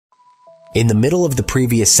In the middle of the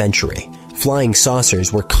previous century, flying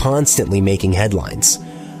saucers were constantly making headlines.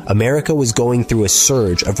 America was going through a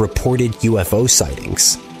surge of reported UFO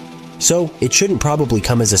sightings. So it shouldn't probably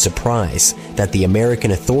come as a surprise that the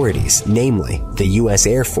American authorities, namely the U.S.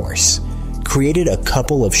 Air Force, created a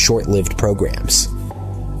couple of short-lived programs.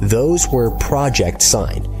 Those were Project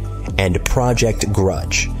Sign and Project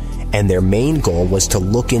Grudge, and their main goal was to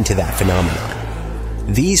look into that phenomenon.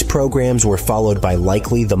 These programs were followed by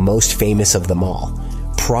likely the most famous of them all,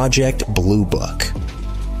 Project Blue Book.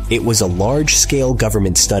 It was a large-scale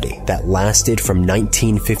government study that lasted from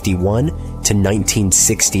 1951 to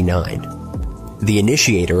 1969. The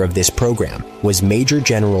initiator of this program was Major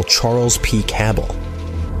General Charles P. Cabell.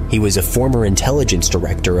 He was a former intelligence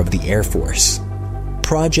director of the Air Force.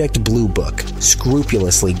 Project Blue Book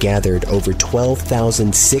scrupulously gathered over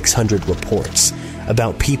 12,600 reports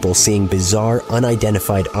about people seeing bizarre,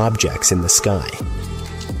 unidentified objects in the sky.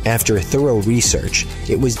 After thorough research,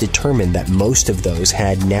 it was determined that most of those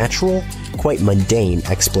had natural, quite mundane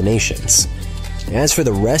explanations. As for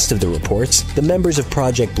the rest of the reports, the members of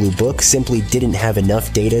Project Blue Book simply didn't have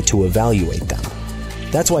enough data to evaluate them.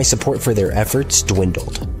 That's why support for their efforts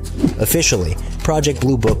dwindled. Officially, Project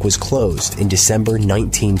Blue Book was closed in December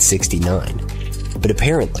 1969. But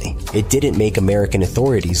apparently, it didn't make American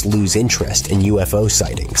authorities lose interest in UFO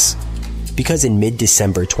sightings. Because in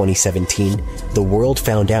mid-December 2017, the world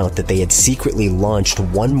found out that they had secretly launched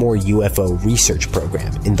one more UFO research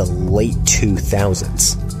program in the late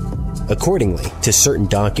 2000s. Accordingly to certain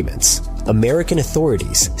documents, American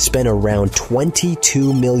authorities spent around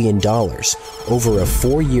 $22 million over a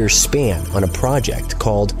 4-year span on a project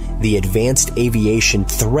called the Advanced Aviation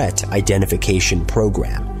Threat Identification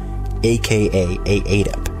Program, aka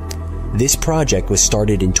AATIP. This project was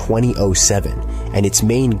started in 2007, and its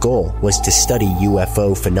main goal was to study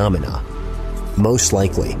UFO phenomena. Most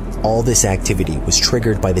likely, all this activity was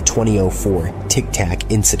triggered by the 2004 Tic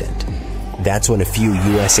Tac incident. That's when a few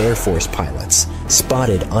U.S. Air Force pilots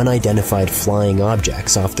spotted unidentified flying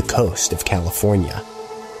objects off the coast of California.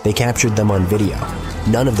 They captured them on video.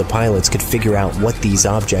 None of the pilots could figure out what these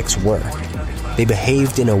objects were. They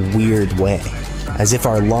behaved in a weird way, as if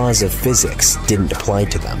our laws of physics didn't apply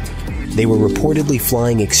to them. They were reportedly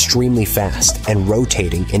flying extremely fast and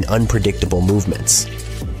rotating in unpredictable movements.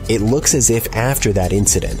 It looks as if after that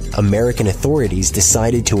incident, American authorities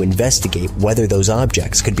decided to investigate whether those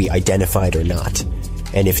objects could be identified or not.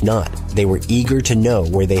 And if not, they were eager to know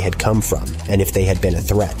where they had come from and if they had been a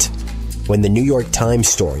threat. When the New York Times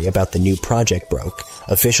story about the new project broke,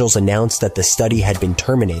 officials announced that the study had been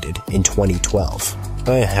terminated in 2012.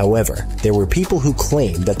 However, there were people who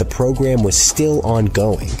claimed that the program was still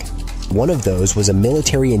ongoing. One of those was a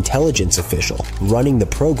military intelligence official running the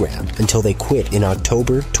program until they quit in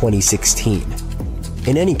October 2016.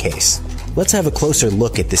 In any case, let's have a closer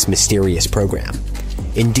look at this mysterious program.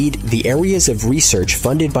 Indeed, the areas of research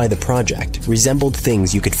funded by the project resembled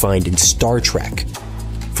things you could find in Star Trek.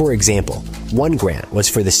 For example, one grant was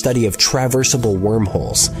for the study of traversable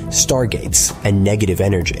wormholes, stargates, and negative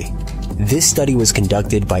energy. This study was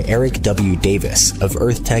conducted by Eric W. Davis of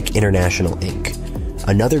EarthTech International, Inc.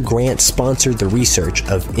 Another grant sponsored the research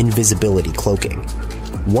of invisibility cloaking.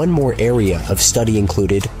 One more area of study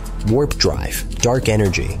included warp drive, dark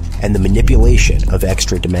energy, and the manipulation of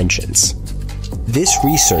extra dimensions. This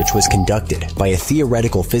research was conducted by a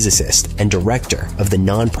theoretical physicist and director of the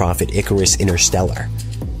nonprofit Icarus Interstellar.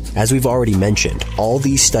 As we've already mentioned, all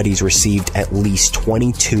these studies received at least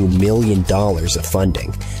 $22 million of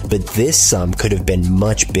funding, but this sum could have been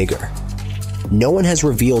much bigger. No one has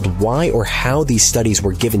revealed why or how these studies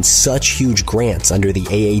were given such huge grants under the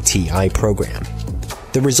AATI program.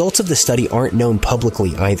 The results of the study aren't known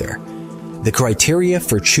publicly either. The criteria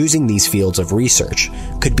for choosing these fields of research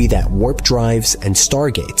could be that warp drives and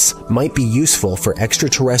stargates might be useful for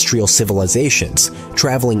extraterrestrial civilizations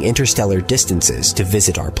traveling interstellar distances to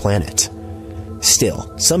visit our planet.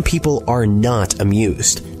 Still, some people are not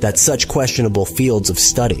amused that such questionable fields of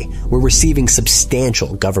study were receiving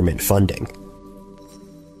substantial government funding.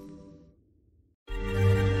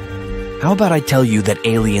 How about I tell you that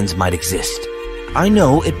aliens might exist? I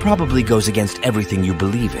know it probably goes against everything you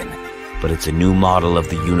believe in, but it's a new model of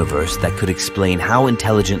the universe that could explain how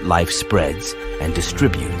intelligent life spreads and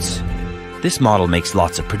distributes. This model makes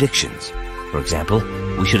lots of predictions. For example,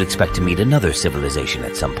 we should expect to meet another civilization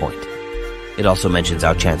at some point. It also mentions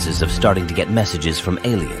our chances of starting to get messages from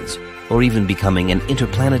aliens, or even becoming an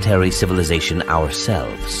interplanetary civilization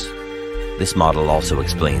ourselves. This model also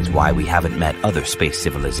explains why we haven't met other space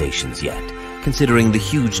civilizations yet, considering the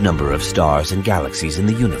huge number of stars and galaxies in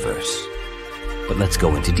the universe. But let's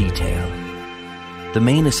go into detail. The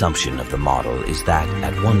main assumption of the model is that,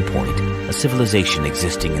 at one point, a civilization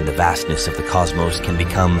existing in the vastness of the cosmos can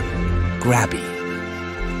become grabby.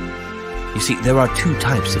 You see, there are two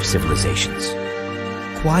types of civilizations.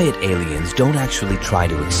 Quiet aliens don't actually try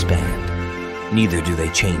to expand. Neither do they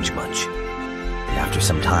change much. And after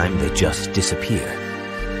some time, they just disappear.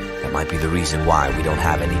 That might be the reason why we don't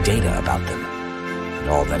have any data about them. And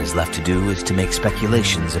all that is left to do is to make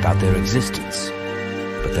speculations about their existence.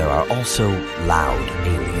 But there are also loud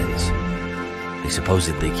aliens. They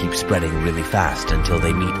supposedly keep spreading really fast until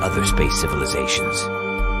they meet other space civilizations.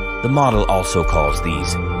 The model also calls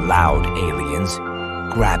these loud aliens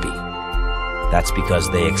grabby. That's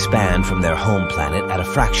because they expand from their home planet at a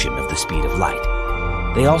fraction of the speed of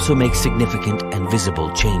light. They also make significant and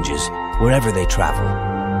visible changes wherever they travel.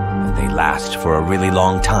 And they last for a really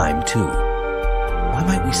long time, too. Why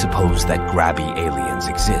might we suppose that grabby aliens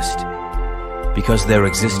exist? Because their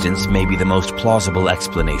existence may be the most plausible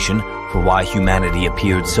explanation for why humanity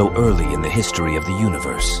appeared so early in the history of the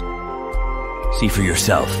universe. See for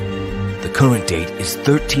yourself. The current date is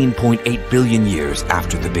 13.8 billion years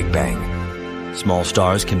after the Big Bang. Small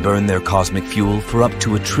stars can burn their cosmic fuel for up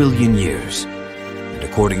to 1 trillion years. And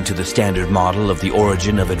according to the standard model of the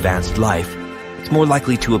origin of advanced life, it's more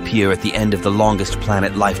likely to appear at the end of the longest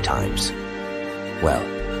planet lifetimes. Well,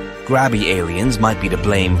 grabby aliens might be to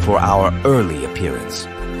blame for our early appearance.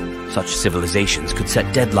 Such civilizations could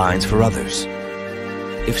set deadlines for others.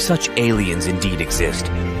 If such aliens indeed exist,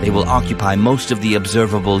 they will occupy most of the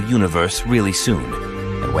observable universe really soon.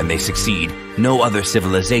 And when they succeed, no other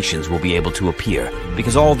civilizations will be able to appear,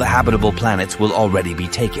 because all the habitable planets will already be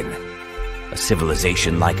taken. A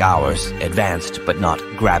civilization like ours, advanced but not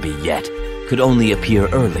grabby yet, could only appear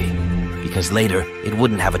early, because later it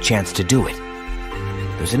wouldn't have a chance to do it.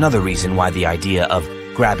 There's another reason why the idea of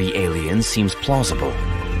grabby aliens seems plausible.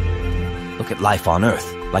 Look at life on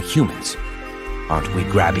Earth, like humans. Aren't we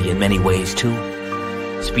grabby in many ways too?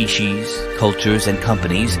 Species, cultures, and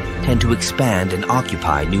companies tend to expand and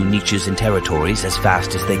occupy new niches and territories as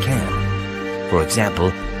fast as they can. For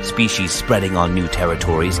example, species spreading on new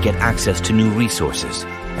territories get access to new resources,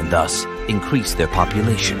 and thus increase their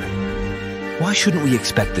population. Why shouldn't we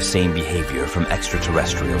expect the same behavior from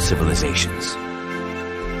extraterrestrial civilizations?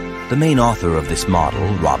 The main author of this model,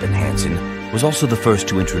 Robin Hanson, was also the first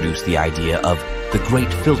to introduce the idea of the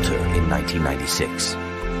Great Filter in 1996.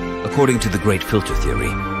 According to the Great Filter theory,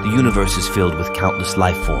 the universe is filled with countless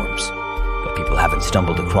life forms, but people haven't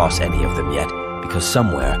stumbled across any of them yet because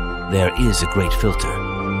somewhere there is a Great Filter.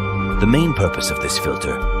 The main purpose of this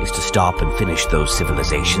filter is to stop and finish those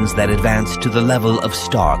civilizations that advance to the level of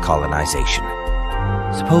star colonization.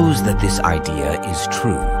 Suppose that this idea is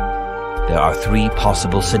true. There are 3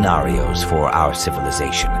 possible scenarios for our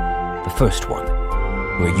civilization. The first one,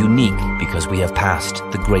 we're unique because we have passed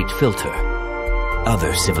the Great Filter.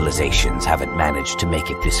 Other civilizations haven't managed to make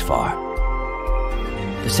it this far.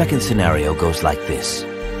 The second scenario goes like this.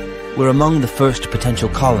 We're among the first potential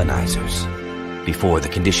colonizers, before the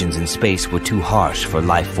conditions in space were too harsh for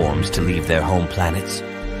life forms to leave their home planets.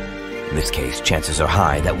 In this case, chances are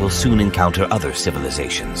high that we'll soon encounter other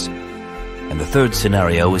civilizations. And the third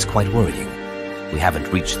scenario is quite worrying. We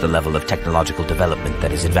haven't reached the level of technological development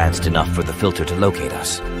that is advanced enough for the filter to locate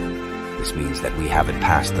us. This means that we haven't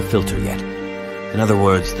passed the filter yet. In other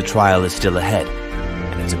words, the trial is still ahead,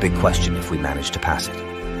 and it's a big question if we manage to pass it.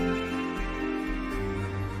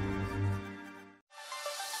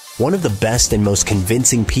 One of the best and most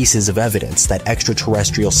convincing pieces of evidence that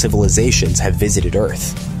extraterrestrial civilizations have visited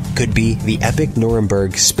Earth could be the epic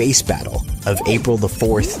Nuremberg space battle of April the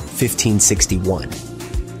 4th, 1561.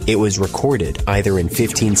 It was recorded either in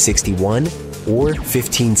 1561 or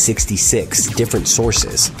 1566. Different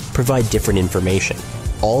sources provide different information.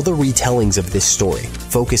 All the retellings of this story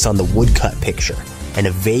focus on the woodcut picture and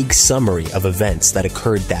a vague summary of events that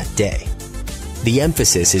occurred that day. The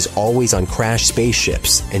emphasis is always on crashed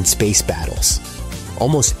spaceships and space battles.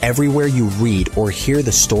 Almost everywhere you read or hear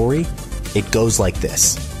the story, it goes like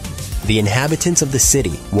this. The inhabitants of the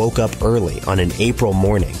city woke up early on an April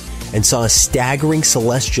morning and saw a staggering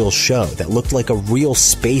celestial show that looked like a real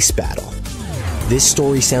space battle. This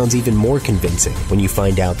story sounds even more convincing when you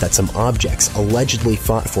find out that some objects allegedly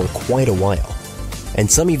fought for quite a while. And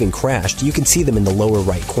some even crashed. You can see them in the lower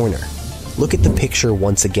right corner. Look at the picture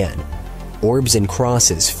once again. Orbs and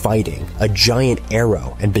crosses fighting, a giant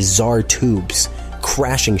arrow and bizarre tubes,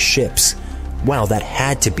 crashing ships. Wow, that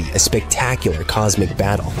had to be a spectacular cosmic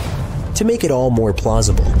battle. To make it all more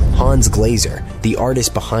plausible, Hans Glaser, the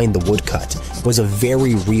artist behind the woodcut, was a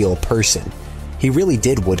very real person. He really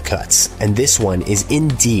did woodcuts, and this one is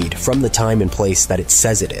indeed from the time and place that it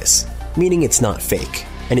says it is. meaning it's not fake,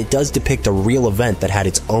 and it does depict a real event that had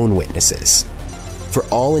its own witnesses. For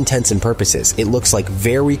all intents and purposes, it looks like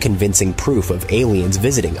very convincing proof of aliens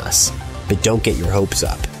visiting us, but don't get your hopes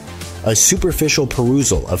up. A superficial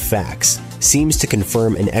perusal of facts seems to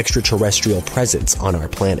confirm an extraterrestrial presence on our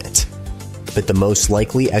planet. But the most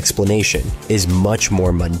likely explanation is much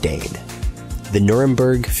more mundane. The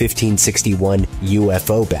Nuremberg 1561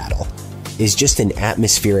 UFO battle is just an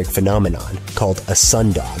atmospheric phenomenon called a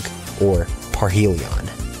sundog, or parhelion.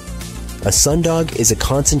 A sundog is a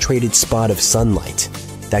concentrated spot of sunlight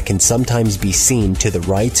that can sometimes be seen to the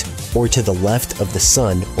right or to the left of the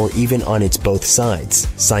sun, or even on its both sides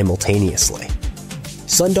simultaneously.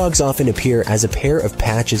 Sundogs often appear as a pair of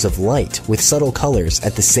patches of light with subtle colors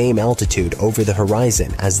at the same altitude over the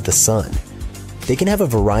horizon as the sun. They can have a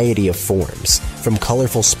variety of forms, from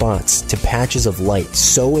colorful spots to patches of light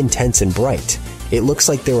so intense and bright, it looks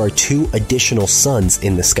like there are 2 additional suns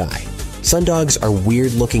in the sky. Sundogs are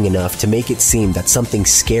weird looking enough to make it seem that something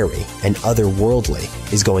scary and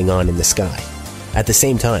otherworldly is going on in the sky. At the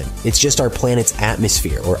same time, it's just our planet's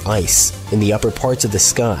atmosphere or ice in the upper parts of the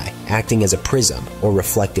sky acting as a prism or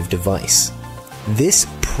reflective device. This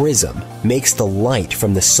prism makes the light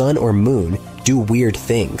from the sun or moon do weird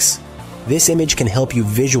things. This image can help you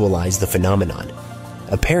visualize the phenomenon.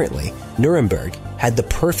 Apparently, Nuremberg had the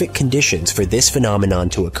perfect conditions for this phenomenon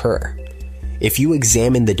to occur. If you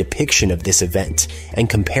examine the depiction of this event and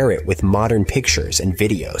compare it with modern pictures and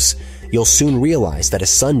videos, you'll soon realize that a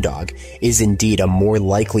sundog is indeed a more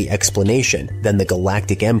likely explanation than the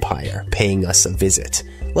galactic empire paying us a visit.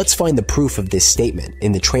 Let's find the proof of this statement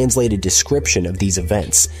in the translated description of these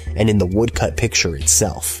events and in the woodcut picture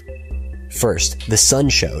itself. First, the sun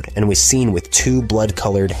showed and was seen with 2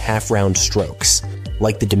 blood-colored half-round strokes,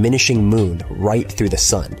 like the diminishing moon right through the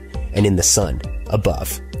sun, and in the sun,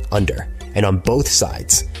 above, under, and on both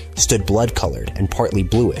sides, stood blood-colored and partly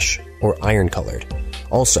bluish, or iron-colored,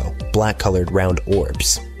 also black-colored round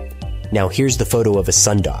orbs. Now here's the photo of a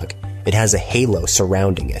sundog. It has a halo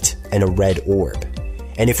surrounding it, and a red orb.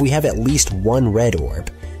 And if we have at least 1 red orb,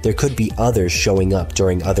 there could be others showing up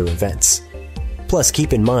during other events. Plus,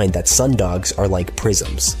 keep in mind that sundogs are like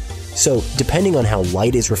prisms. So, depending on how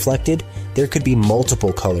light is reflected, there could be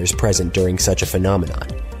multiple colors present during such a phenomenon.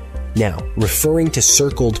 Now, referring to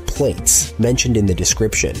circled plates mentioned in the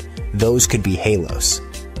description, those could be halos.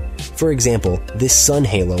 For example, this sun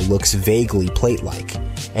halo looks vaguely plate-like,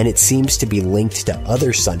 and it seems to be linked to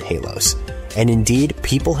other sun halos. And indeed,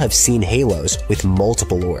 people have seen halos with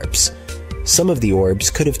multiple orbs. Some of the orbs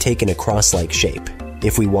could have taken a cross-like shape.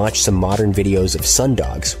 If we watch some modern videos of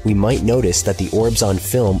sundogs, we might notice that the orbs on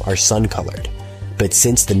film are sun-colored. But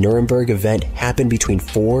since the Nuremberg event happened between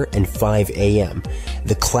 4 and 5 a.m.,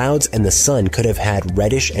 the clouds and the sun could have had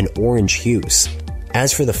reddish and orange hues.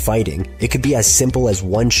 As for the fighting, it could be as simple as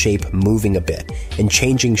one shape moving a bit and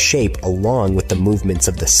changing shape along with the movements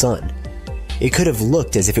of the sun. It could have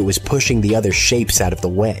looked as if it was pushing the other shapes out of the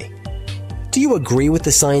way. Do you agree with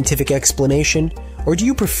the scientific explanation? Or do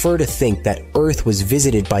you prefer to think that Earth was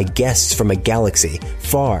visited by guests from a galaxy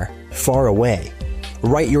far, far away?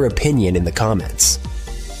 Write your opinion in the comments.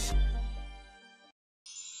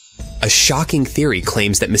 A shocking theory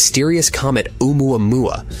claims that mysterious comet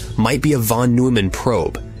Oumuamua might be a von Neumann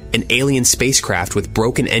probe, an alien spacecraft with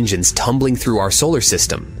broken engines tumbling through our solar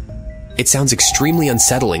system. It sounds extremely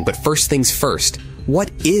unsettling, but first things first,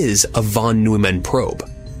 what is a von Neumann probe?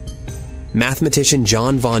 Mathematician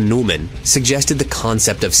John von Neumann suggested the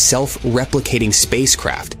concept of self-replicating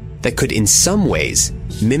spacecraft that could in some ways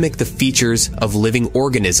mimic the features of living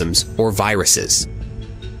organisms or viruses.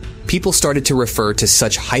 People started to refer to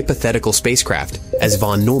such hypothetical spacecraft as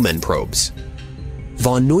von Neumann probes.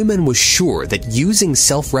 Von Neumann was sure that using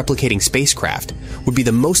self-replicating spacecraft would be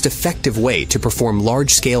the most effective way to perform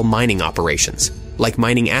large-scale mining operations, like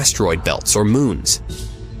mining asteroid belts or moons.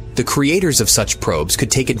 The creators of such probes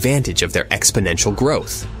could take advantage of their exponential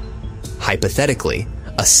growth. Hypothetically,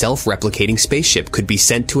 a self-replicating spaceship could be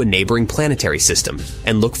sent to a neighboring planetary system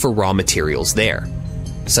and look for raw materials there.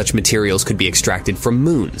 Such materials could be extracted from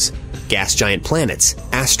moons, gas giant planets,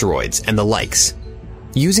 asteroids, and the likes.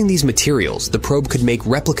 Using these materials, the probe could make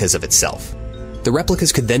replicas of itself. The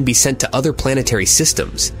replicas could then be sent to other planetary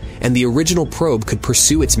systems, and the original probe could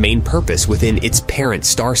pursue its main purpose within its parent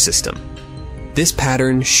star system. This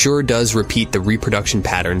pattern sure does repeat the reproduction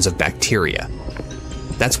patterns of bacteria.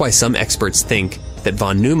 That's why some experts think that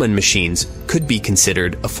von Neumann machines could be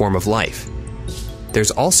considered a form of life.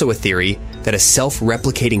 There's also a theory that a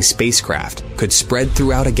self-replicating spacecraft could spread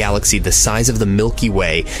throughout a galaxy the size of the Milky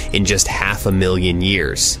Way in just 500,000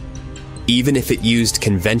 years. even if it used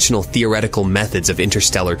conventional theoretical methods of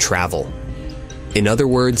interstellar travel. In other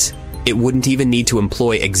words, it wouldn't even need to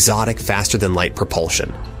employ exotic faster-than-light propulsion.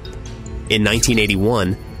 In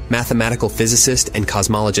 1981, mathematical physicist and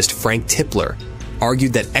cosmologist Frank Tipler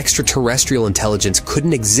argued that extraterrestrial intelligence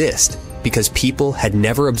couldn't exist because people had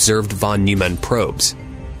never observed von Neumann probes.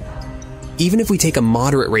 Even if we take a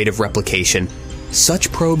moderate rate of replication, such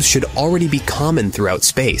probes should already be common throughout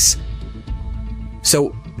space.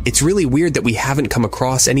 So, it's really weird that we haven't come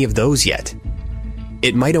across any of those yet.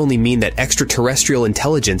 It might only mean that extraterrestrial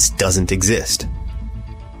intelligence doesn't exist.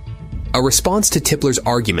 A response to Tipler's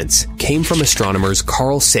arguments came from astronomers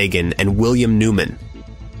Carl Sagan and William Newman.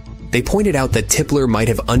 They pointed out that Tipler might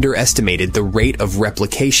have underestimated the rate of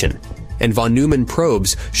replication, and von Neumann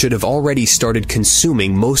probes should have already started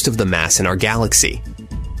consuming most of the mass in our galaxy.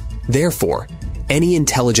 Therefore, any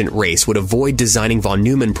intelligent race would avoid designing von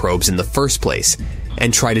Neumann probes in the first place,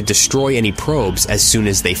 and try to destroy any probes as soon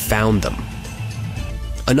as they found them.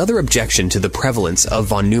 Another objection to the prevalence of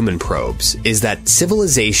von Neumann probes is that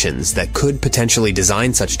civilizations that could potentially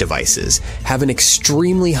design such devices have an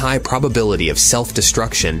extremely high probability of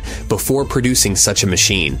self-destruction before producing such a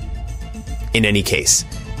machine. In any case,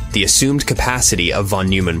 the assumed capacity of von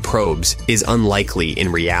Neumann probes is unlikely in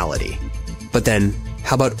reality. But then,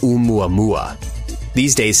 how about Oumuamua?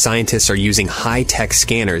 These days, scientists are using high-tech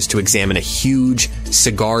scanners to examine a huge,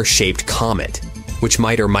 cigar-shaped comet, which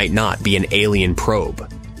might or might not be an alien probe.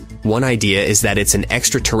 One idea is that it's an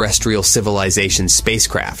extraterrestrial civilization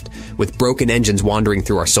spacecraft, with broken engines wandering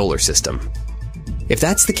through our solar system. If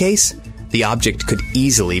that's the case, the object could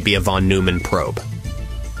easily be a von Neumann probe.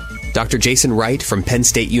 Dr. Jason Wright from Penn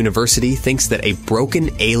State University thinks that a broken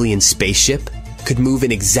alien spaceship could move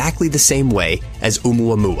in exactly the same way as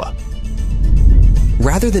Oumuamua.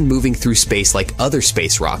 Rather than moving through space like other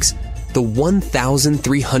space rocks, the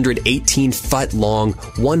 1,318-foot-long,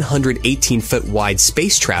 118-foot-wide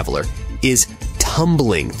space traveler is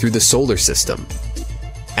tumbling through the solar system.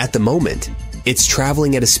 At the moment, it's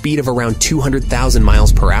traveling at a speed of around 200,000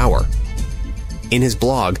 miles per hour. In his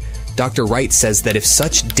blog, Dr. Wright says that if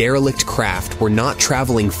such derelict craft were not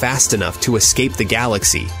traveling fast enough to escape the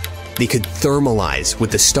galaxy, they could thermalize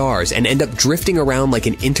with the stars and end up drifting around like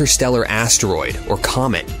an interstellar asteroid or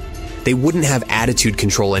comet. They wouldn't have attitude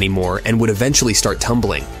control anymore and would eventually start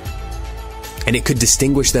tumbling. And it could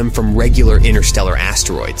distinguish them from regular interstellar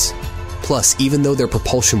asteroids. Plus, even though their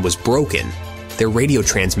propulsion was broken, their radio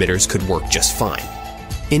transmitters could work just fine.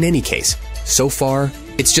 In any case, so far,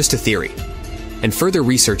 it's just a theory, and further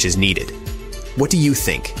research is needed. What do you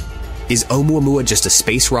think? Is Oumuamua just a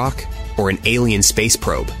space rock or an alien space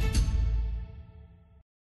probe?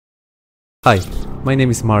 Hi, my name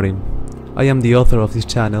is Martin. I am the author of this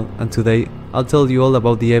channel, and today I'll tell you all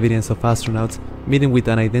about the evidence of astronauts meeting with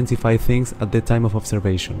unidentified things at the time of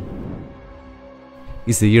observation.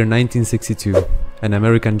 It's the year 1962, and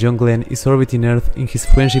American John Glenn is orbiting Earth in his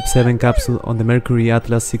Friendship 7 capsule on the Mercury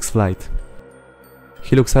Atlas 6 flight.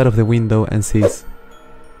 He looks out of the window and sees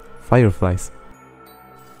fireflies.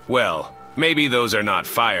 Well, maybe those are not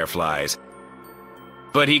fireflies,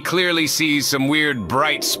 but he clearly sees some weird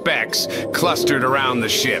bright specks clustered around the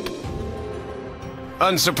ship.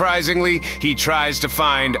 Unsurprisingly, he tries to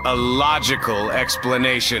find a logical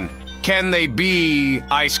explanation. Can they be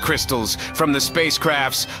ice crystals from the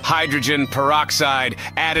spacecraft's hydrogen peroxide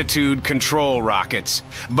attitude control rockets?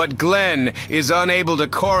 But Glenn is unable to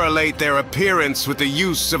correlate their appearance with the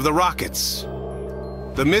use of the rockets.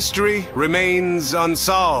 The mystery remains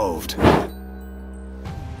unsolved.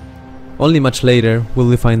 Only much later will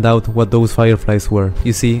we find out what those fireflies were.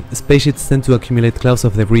 You see, spaceships tend to accumulate clouds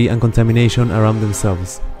of debris and contamination around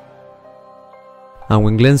themselves. And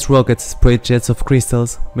when Glenn's rockets sprayed jets of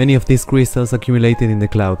crystals, many of these crystals accumulated in the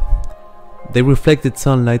cloud. They reflected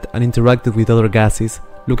sunlight and interacted with other gases,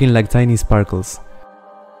 looking like tiny sparkles.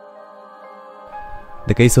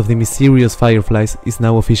 The case of the mysterious fireflies is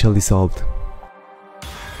now officially solved.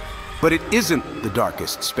 But it isn't the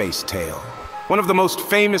darkest space tale. One of the most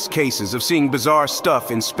famous cases of seeing bizarre stuff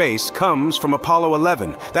in space comes from Apollo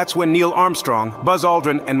 11. That's when Neil Armstrong, Buzz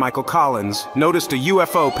Aldrin, and Michael Collins noticed a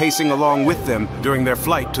UFO pacing along with them during their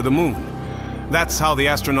flight to the moon. That's how the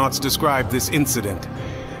astronauts described this incident.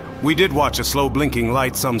 We did watch a slow blinking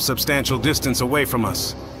light some substantial distance away from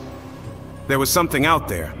us. There was something out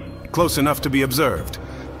there, close enough to be observed.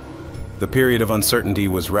 The period of uncertainty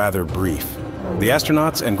was rather brief. The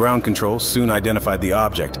astronauts and ground control soon identified the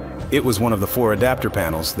object. It was one of the 4 adapter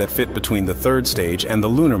panels that fit between the 3rd stage and the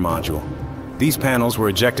lunar module. These panels were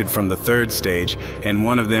ejected from the third stage, and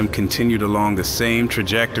one of them continued along the same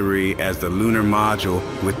trajectory as the lunar module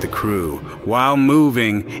with the crew. While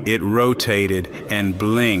moving, it rotated and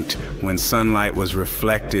blinked when sunlight was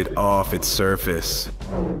reflected off its surface.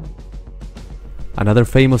 Another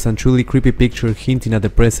famous and truly creepy picture hinting at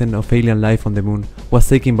the presence of alien life on the moon was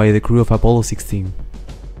taken by the crew of Apollo 16.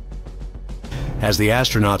 As the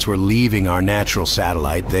astronauts were leaving our natural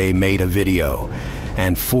satellite, they made a video,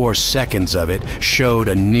 and 4 seconds of it showed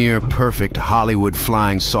a near-perfect Hollywood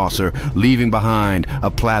flying saucer leaving behind a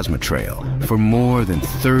plasma trail. For more than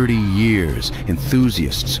 30 years,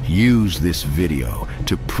 enthusiasts used this video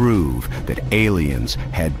to prove that aliens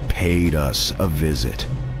had paid us a visit.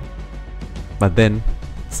 But then,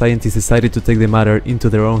 scientists decided to take the matter into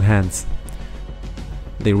their own hands.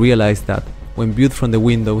 They realized that, when viewed from the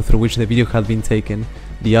window through which the video had been taken,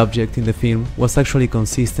 the object in the film was actually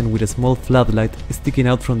consistent with a small floodlight sticking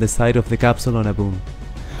out from the side of the capsule on a boom.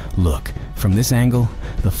 Look, from this angle,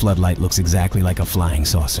 the floodlight looks exactly like a flying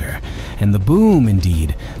saucer. And the boom,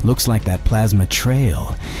 indeed, looks like that plasma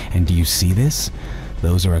trail. And do you see this?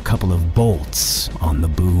 Those are a couple of bolts on the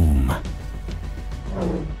boom.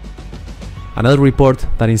 Another report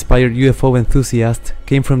that inspired UFO enthusiasts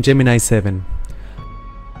came from Gemini 7.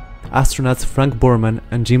 Astronauts Frank Borman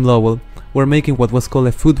and Jim Lovell were making what was called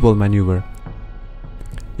a football maneuver.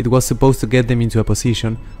 It was supposed to get them into a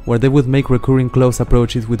position where they would make recurring close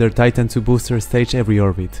approaches with their Titan II booster stage every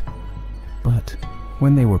orbit. But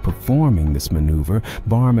when they were performing this maneuver,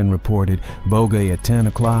 Barman reported bogey at 10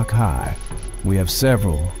 o'clock high. We have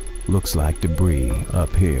several, looks like debris,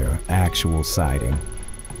 up here, actual sighting.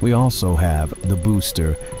 We also have the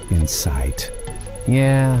booster in sight.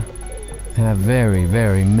 Yeah, have very,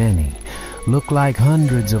 very many. Look like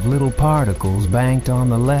hundreds of little particles banked on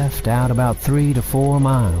the left out about 3 to 4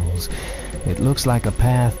 miles. It looks like a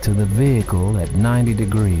path to the vehicle at 90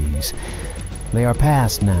 degrees. They are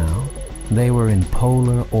past now. They were in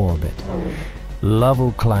polar orbit.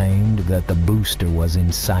 Lovell claimed that the booster was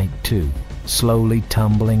in sight too, slowly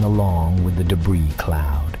tumbling along with the debris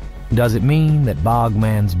cloud. Does it mean that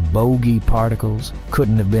Bogman's bogey particles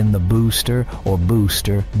couldn't have been the booster or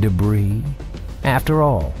booster debris? After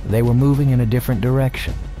all, they were moving in a different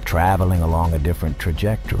direction, traveling along a different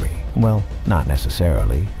trajectory. Well, not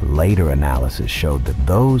necessarily. Later analysis showed that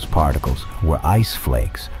those particles were ice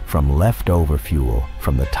flakes from leftover fuel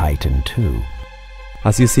from the Titan II.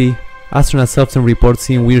 As you see, astronauts often report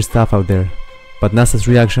seeing weird stuff out there, but NASA's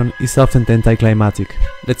reaction is often anticlimactic.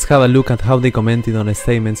 Let's have a look at how they commented on the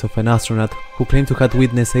statements of an astronaut who claimed to have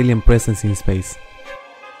witnessed alien presence in space.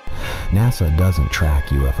 NASA doesn't track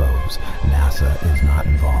UFOs. NASA is not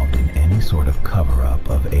involved in any sort of cover-up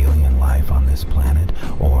of alien life on this planet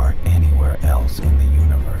or anywhere else in the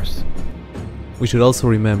universe. We should also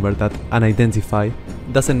remember that unidentified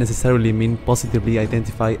doesn't necessarily mean positively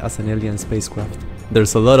identified as an alien spacecraft.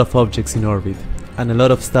 There's a lot of objects in orbit, and a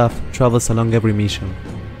lot of stuff travels along every mission.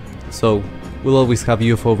 So, we'll always have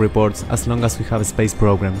UFO reports as long as we have space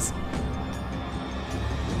programs.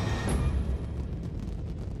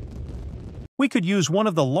 We could use one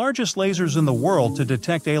of the largest lasers in the world to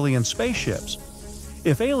detect alien spaceships.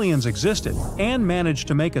 If aliens existed and managed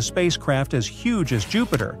to make a spacecraft as huge as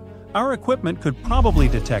Jupiter, our equipment could probably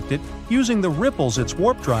detect it using the ripples its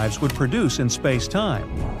warp drives would produce in space-time.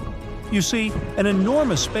 You see, an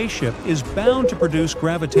enormous spaceship is bound to produce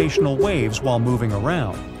gravitational waves while moving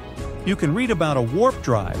around. You can read about a warp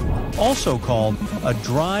drive, also called a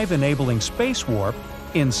drive-enabling space warp,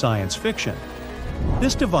 in science fiction.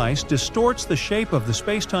 This device distorts the shape of the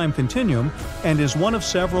space-time continuum and is one of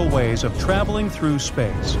several ways of traveling through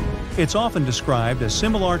space. It's often described as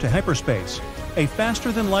similar to hyperspace, a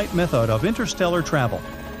faster-than-light method of interstellar travel.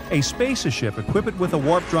 A spaceship equipped with a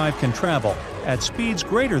warp drive can travel at speeds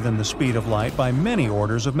greater than the speed of light by many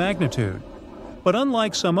orders of magnitude. But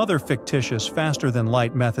unlike some other fictitious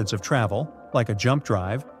faster-than-light methods of travel, like a jump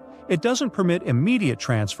drive, it doesn't permit immediate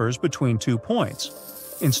transfers between 2 points.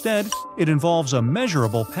 Instead, it involves a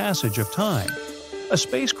measurable passage of time. A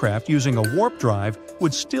spacecraft using a warp drive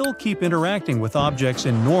would still keep interacting with objects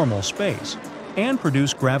in normal space, and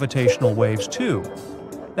produce gravitational waves too.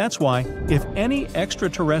 That's why, if any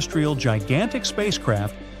extraterrestrial gigantic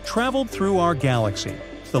spacecraft traveled through our galaxy,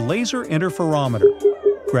 the Laser Interferometer,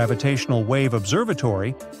 Gravitational Wave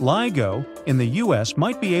Observatory, LIGO, in the US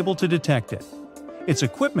might be able to detect it. Its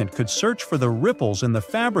equipment could search for the ripples in the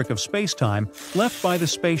fabric of spacetime left by the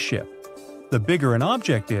spaceship. The bigger an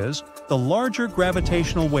object is, the larger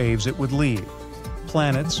gravitational waves it would leave.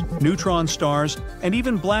 Planets, neutron stars, and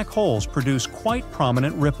even black holes produce quite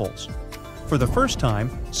prominent ripples. For the first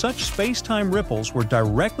time, such space-time ripples were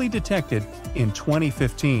directly detected in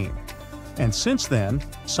 2015. And since then,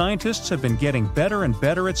 scientists have been getting better and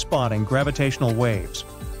better at spotting gravitational waves.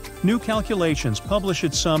 New calculations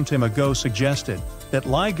published some time ago suggested that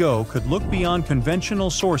LIGO could look beyond conventional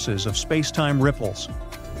sources of space-time ripples.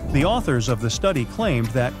 The authors of the study claimed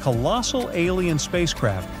that colossal alien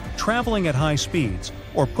spacecraft traveling at high speeds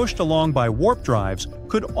or pushed along by warp drives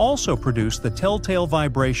could also produce the telltale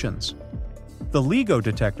vibrations. The LIGO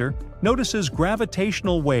detector notices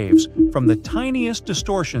gravitational waves from the tiniest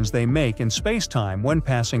distortions they make in space-time when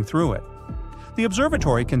passing through it. The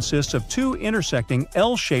observatory consists of two intersecting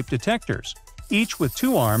L-shaped detectors, each with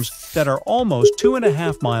two arms that are almost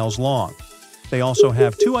 2.5 miles long. They also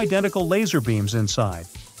have two identical laser beams inside.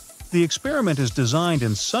 The experiment is designed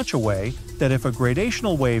in such a way that if a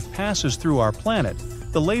gradational wave passes through our planet,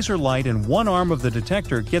 the laser light in one arm of the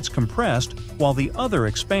detector gets compressed while the other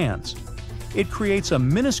expands. It creates a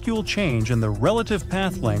minuscule change in the relative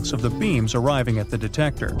path lengths of the beams arriving at the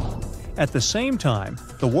detector. At the same time,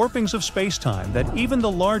 the warpings of space-time that even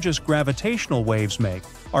the largest gravitational waves make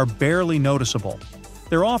are barely noticeable.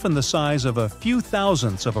 They're often the size of a few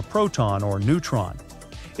thousandths of a proton or neutron.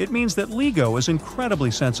 It means that LIGO is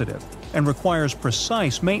incredibly sensitive and requires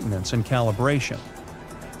precise maintenance and calibration.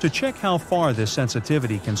 To check how far this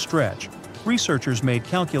sensitivity can stretch, researchers made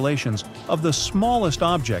calculations of the smallest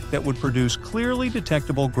object that would produce clearly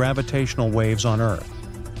detectable gravitational waves on Earth.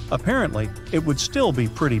 Apparently, it would still be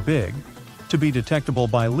pretty big. To be detectable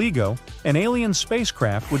by LIGO, an alien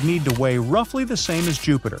spacecraft would need to weigh roughly the same as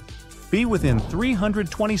Jupiter, be within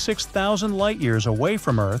 326,000 light-years away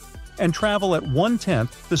from Earth, and travel at 1/10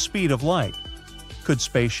 the speed of light. Could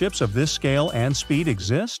spaceships of this scale and speed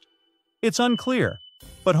exist? It's unclear,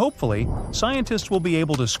 but hopefully, scientists will be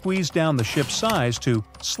able to squeeze down the ship's size to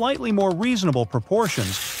slightly more reasonable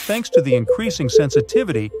proportions thanks to the increasing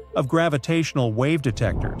sensitivity of gravitational wave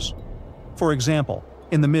detectors. For example,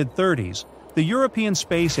 in the mid-30s, the European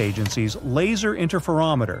Space Agency's Laser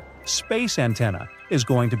Interferometer space antenna is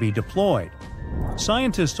going to be deployed.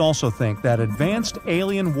 Scientists also think that advanced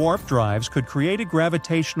alien warp drives could create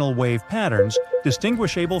gravitational wave patterns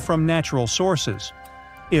distinguishable from natural sources.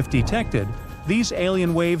 If detected, these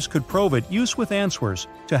alien waves could probe at use with answers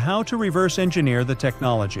to how to reverse engineer the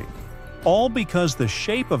technology. All because the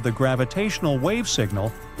shape of the gravitational wave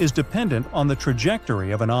signal is dependent on the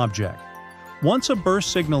trajectory of an object. Once a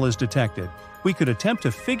burst signal is detected, we could attempt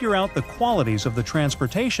to figure out the qualities of the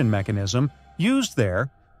transportation mechanism used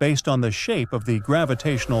there based on the shape of the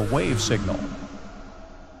gravitational wave signal.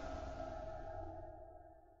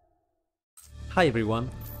 Hi everyone!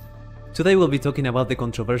 Today we'll be talking about the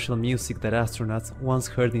controversial music that astronauts once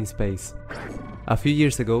heard in space. A few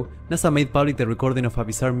years ago, NASA made public the recording of a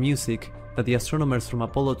bizarre music that the astronomers from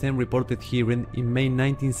Apollo 10 reported hearing in May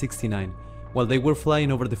 1969, while they were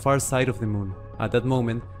flying over the far side of the Moon. At that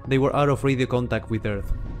moment, they were out of radio contact with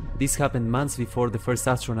Earth. This happened months before the first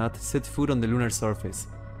astronaut set foot on the lunar surface.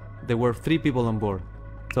 There were 3 people on board: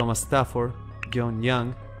 Thomas Stafford, John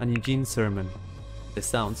Young, and Eugene Cernan. The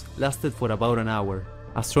sounds lasted for about an hour.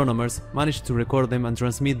 Astronomers managed to record them and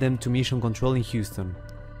transmit them to Mission Control in Houston.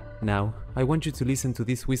 Now, I want you to listen to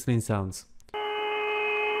these whistling sounds.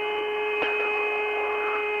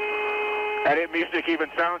 And music even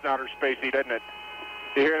sounds outer spacey, doesn't it?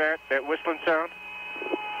 Do you hear that? That whistling sound?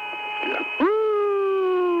 Yeah.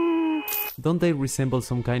 Don't they resemble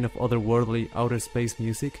some kind of otherworldly outer space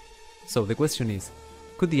music? So the question is,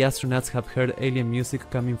 could the astronauts have heard alien music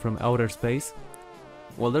coming from outer space?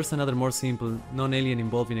 Well, there's another more simple, non-alien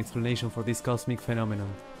involving explanation for this cosmic phenomenon,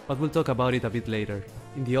 but we'll talk about it a bit later.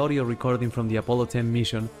 In the audio recording from the Apollo 10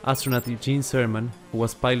 mission, astronaut Eugene Cernan, who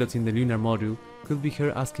was piloting the lunar module, could be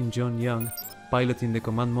heard asking John Young, piloting the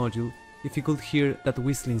command module, if he could hear that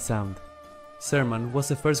whistling sound. Cernan was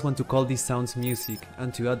the first one to call these sounds music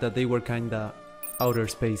and to add that they were kinda outer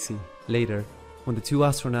spacey. Later, when the two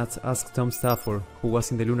astronauts asked Tom Stafford, who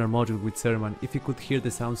was in the lunar module with Cernan, if he could hear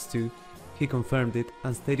the sounds too, he confirmed it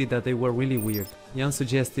and stated that they were really weird. Young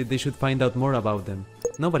suggested they should find out more about them.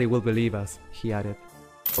 Nobody will believe us, he added.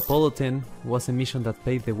 Apollo 10 was a mission that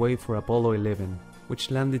paved the way for Apollo 11, which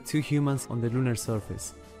landed 2 humans on the lunar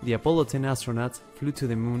surface. The Apollo 10 astronauts flew to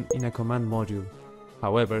the Moon in a command module.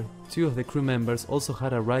 However, 2 of the crew members also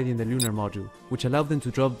had a ride in the lunar module, which allowed them to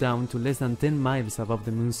drop down to less than 10 miles above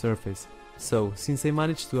the Moon's surface. So, since they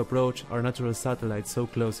managed to approach our natural satellite so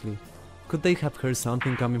closely, could they have heard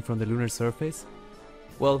something coming from the lunar surface?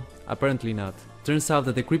 Well, apparently not. Turns out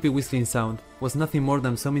that the creepy whistling sound was nothing more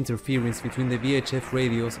than some interference between the VHF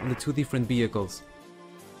radios on the 2 different vehicles.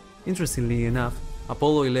 Interestingly enough,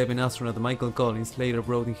 Apollo 11 astronaut Michael Collins later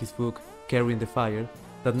wrote in his book carrying the fire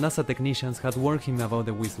that NASA technicians had warned him about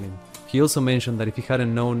the whistling. He also mentioned that if he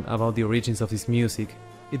hadn't known about the origins of this music,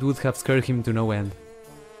 it would have scared him to no end.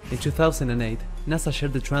 In 2008, NASA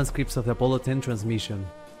shared the transcripts of the Apollo 10 transmission,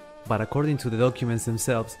 but according to the documents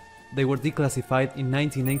themselves, they were declassified in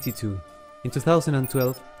 1982. In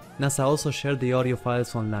 2012, NASA also shared the audio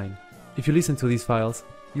files online. If you listen to these files,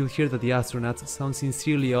 you'll hear that the astronauts sound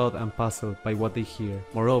sincerely awed and puzzled by what they hear.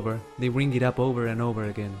 Moreover, they bring it up over and over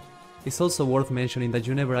again. It's also worth mentioning that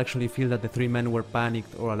you never actually feel that the three men were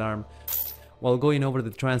panicked or alarmed while going over the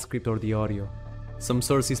transcript or the audio. Some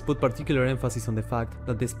sources put particular emphasis on the fact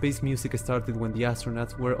that the space music started when the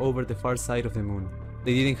astronauts were over the far side of the moon.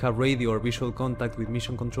 They didn't have radio or visual contact with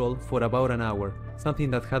mission control for about an hour, something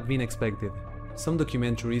that had been expected. Some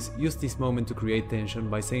documentaries used this moment to create tension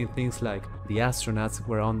by saying things like, the astronauts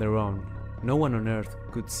were on their own, no one on Earth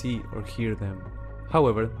could see or hear them.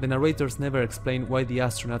 However, the narrators never explained why the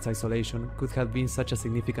astronauts' isolation could have been such a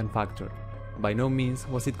significant factor. By no means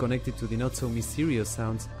was it connected to the not-so-mysterious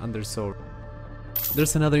sounds undersourced.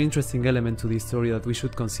 There's another interesting element to this story that we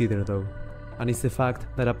should consider though, and it's the fact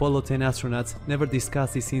that Apollo 10 astronauts never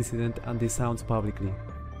discussed this incident and the sounds publicly.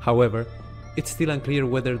 However, it's still unclear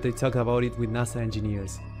whether they talked about it with NASA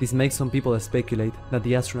engineers. This makes some people speculate that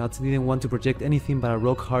the astronauts didn't want to project anything but a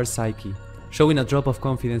rock-hard psyche. Showing a drop of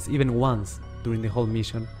confidence even once during the whole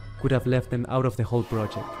mission could have left them out of the whole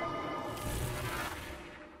project.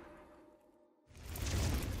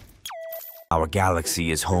 Our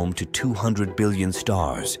galaxy is home to 200 billion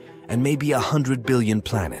stars and maybe 100 billion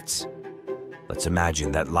planets. Let's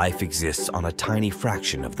imagine that life exists on a tiny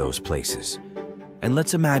fraction of those places. And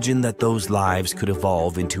let's imagine that those lives could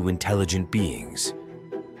evolve into intelligent beings.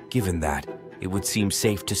 Given that, it would seem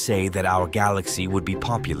safe to say that our galaxy would be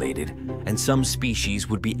populated and some species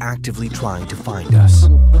would be actively trying to find us.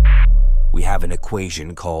 We have an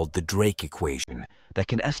equation called the Drake equation that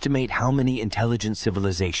can estimate how many intelligent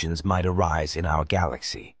civilizations might arise in our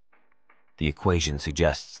galaxy. The equation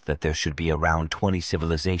suggests that there should be around 20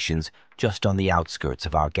 civilizations just on the outskirts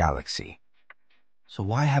of our galaxy. So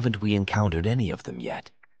why haven't we encountered any of them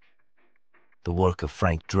yet? The work of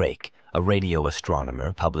Frank Drake, a radio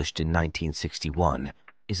astronomer published in 1961,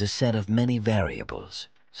 is a set of many variables,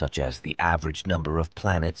 such as the average number of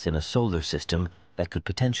planets in a solar system that could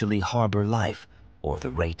potentially harbor life, or the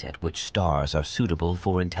rate at which stars are suitable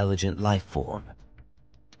for intelligent life form.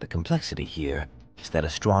 The complexity here is that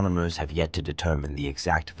astronomers have yet to determine the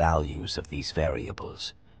exact values of these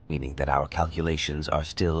variables, meaning that our calculations are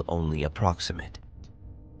still only approximate.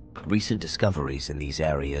 But recent discoveries in these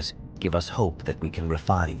areas give us hope that we can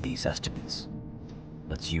refine these estimates.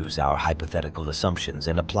 Let's use our hypothetical assumptions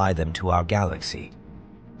and apply them to our galaxy.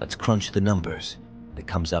 Let's crunch the numbers. It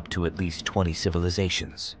comes up to at least 20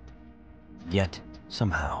 civilizations. Yet,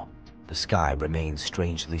 somehow, the sky remains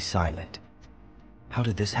strangely silent. How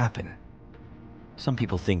did this happen? Some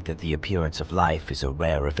people think that the appearance of life is a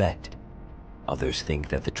rare event. Others think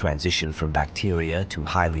that the transition from bacteria to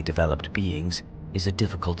highly developed beings is a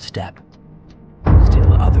difficult step.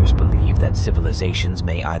 Still others believe that civilizations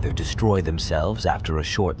may either destroy themselves after a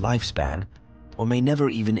short lifespan, or may never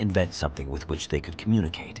even invent something with which they could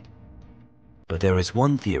communicate. But there is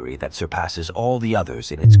one theory that surpasses all the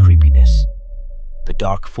others in its creepiness: the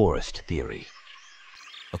dark forest theory.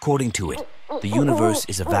 According to it, the universe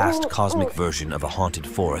is a vast cosmic version of a haunted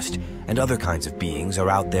forest, and other kinds of beings are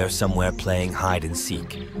out there somewhere playing hide and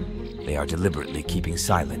seek. They are deliberately keeping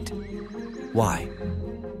silent. Why?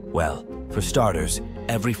 Well, for starters,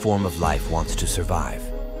 every form of life wants to survive.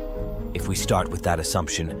 If we start with that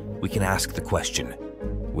assumption, we can ask the question,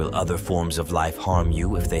 will other forms of life harm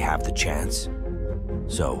you if they have the chance?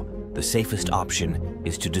 So, the safest option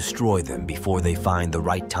is to destroy them before they find the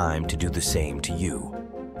right time to do the same to you.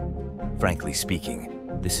 Frankly speaking,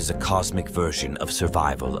 this is a cosmic version of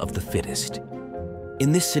survival of the fittest.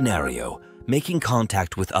 In this scenario, making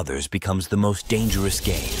contact with others becomes the most dangerous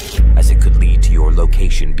game, as it could lead to your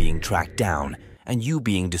location being tracked down and you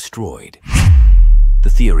being destroyed. The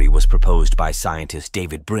theory was proposed by scientist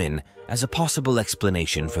David Brin as a possible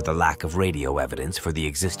explanation for the lack of radio evidence for the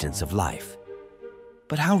existence of life.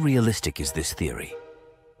 But how realistic is this theory?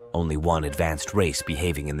 Only one advanced race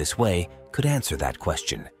behaving in this way could answer that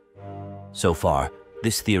question. So far,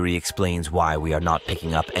 this theory explains why we are not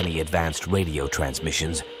picking up any advanced radio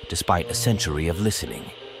transmissions despite a century of listening.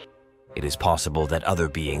 It is possible that other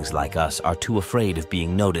beings like us are too afraid of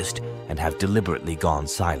being noticed and have deliberately gone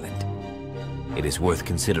silent. It is worth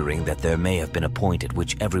considering that there may have been a point at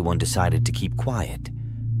which everyone decided to keep quiet.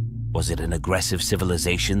 Was it an aggressive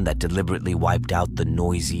civilization that deliberately wiped out the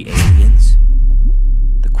noisy aliens?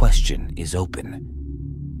 The question is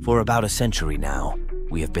open. For about a century now,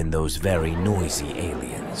 we have been those very noisy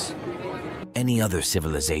aliens. Any other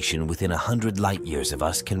civilization within 100 light-years of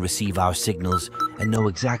us can receive our signals and know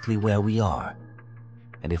exactly where we are.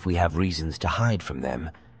 And if we have reasons to hide from them,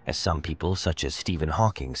 as some people such as Stephen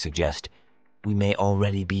Hawking suggest, we may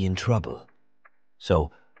already be in trouble. So,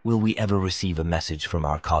 will we ever receive a message from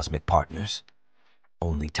our cosmic partners?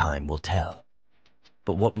 Only time will tell.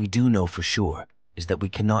 But what we do know for sure is that we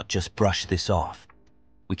cannot just brush this off.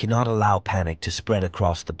 We cannot allow panic to spread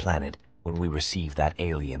across the planet when we receive that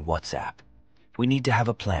alien WhatsApp. We need to have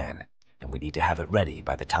a plan, and we need to have it ready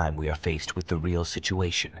by the time we are faced with the real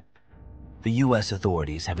situation. The U.S.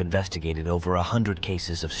 authorities have investigated over 100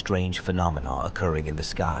 cases of strange phenomena occurring in the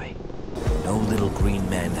sky. No little green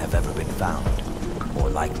men have ever been found, more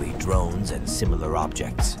likely drones and similar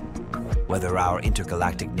objects. Whether our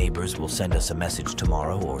intergalactic neighbors will send us a message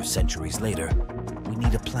tomorrow or centuries later, we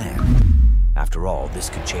need a plan. After all, this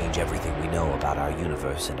could change everything we know about our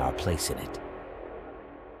universe and our place in it.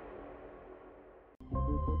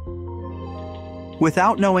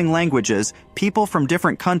 Without knowing languages, people from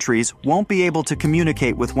different countries won't be able to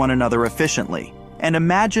communicate with one another efficiently. And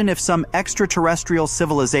imagine if some extraterrestrial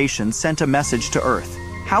civilization sent a message to Earth.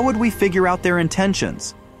 How would we figure out their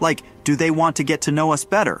intentions? Like, do they want to get to know us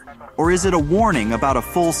better? Or is it a warning about a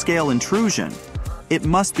full-scale intrusion? It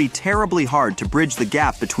must be terribly hard to bridge the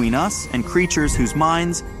gap between us and creatures whose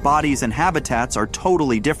minds, bodies, and habitats are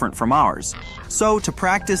totally different from ours. So, to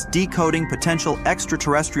practice decoding potential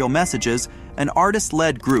extraterrestrial messages, an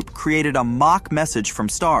artist-led group created a mock message from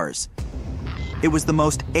stars. It was the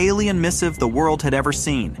most alien missive the world had ever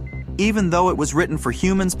seen. Even though it was written for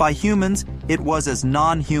humans by humans, it was as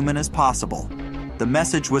non-human as possible. The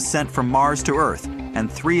message was sent from Mars to Earth, and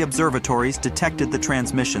 3 observatories detected the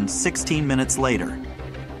transmission 16 minutes later.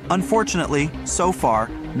 Unfortunately, so far,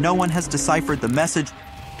 no one has deciphered the message,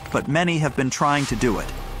 but many have been trying to do it.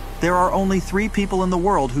 There are only 3 people in the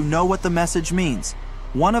world who know what the message means.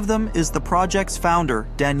 One of them is the project's founder,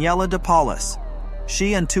 Daniela de Paulus.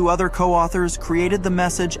 She and 2 other co-authors created the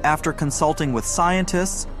message after consulting with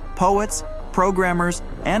scientists, poets, programmers,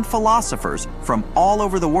 and philosophers from all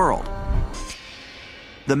over the world.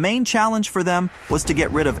 The main challenge for them was to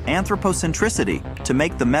get rid of anthropocentricity to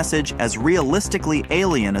make the message as realistically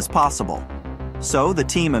alien as possible. So the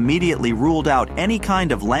team immediately ruled out any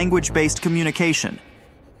kind of language-based communication.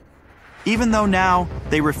 Even though now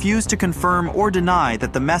they refuse to confirm or deny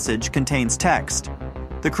that the message contains text,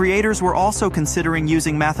 the creators were also considering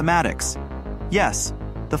using mathematics. Yes,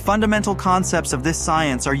 the fundamental concepts of this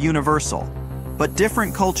science are universal, but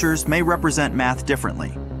different cultures may represent math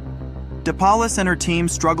differently. De Paulus and her team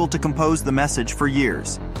struggled to compose the message for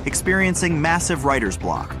years, experiencing massive writer's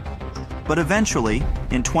block. But eventually,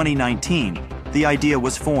 in 2019, the idea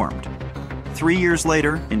was formed. 3 years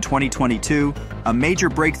later, in 2022, a major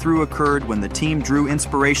breakthrough occurred when the team drew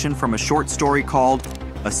inspiration from a short story called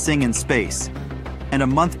A Sing in Space. And a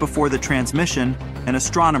month before the transmission, an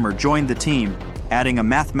astronomer joined the team, adding a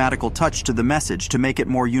mathematical touch to the message to make it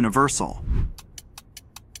more universal.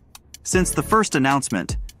 Since the first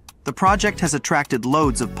announcement, the project has attracted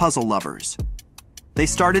loads of puzzle lovers. They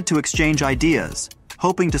started to exchange ideas,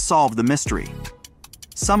 hoping to solve the mystery.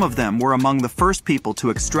 Some of them were among the first people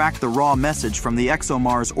to extract the raw message from the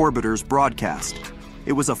ExoMars orbiter's broadcast.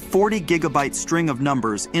 It was a 40-gigabyte string of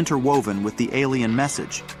numbers interwoven with the alien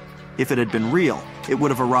message. If it had been real, it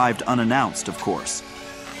would have arrived unannounced, of course.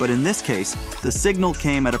 But in this case, the signal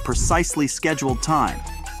came at a precisely scheduled time.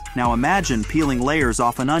 Now imagine peeling layers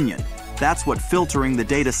off an onion. That's what filtering the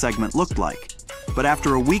data segment looked like. But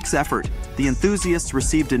after a week's effort, the enthusiasts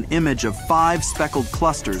received an image of 5 speckled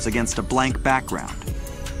clusters against a blank background.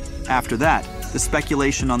 After that, the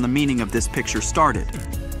speculation on the meaning of this picture started.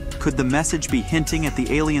 Could the message be hinting at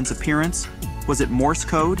the alien's appearance? Was it Morse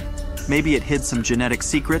code? Maybe it hid some genetic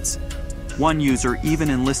secrets? One user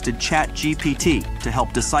even enlisted ChatGPT to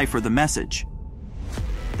help decipher the message.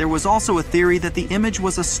 There was also a theory that the image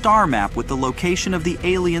was a star map with the location of the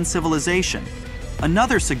alien civilization.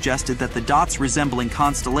 Another suggested that the dots resembling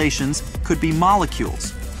constellations could be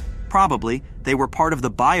molecules. Probably, they were part of the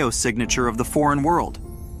biosignature of the foreign world.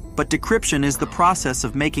 But decryption is the process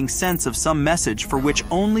of making sense of some message for which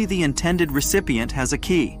only the intended recipient has a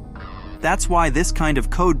key. That's why this kind of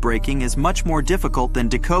code breaking is much more difficult than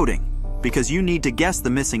decoding, because you need to guess the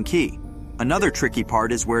missing key. Another tricky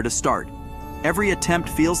part is where to start. Every attempt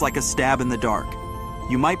feels like a stab in the dark.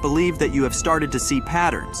 You might believe that you have started to see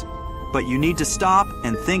patterns, but you need to stop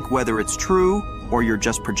and think whether it's true or you're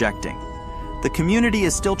just projecting. The community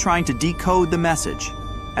is still trying to decode the message.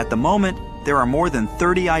 At the moment, there are more than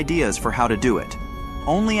 30 ideas for how to do it.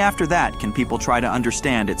 Only after that can people try to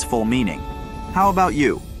understand its full meaning. How about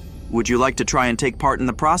you? Would you like to try and take part in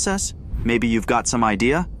the process? Maybe you've got some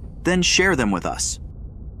idea? Then share them with us.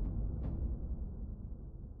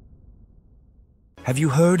 Have you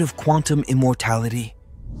heard of quantum immortality?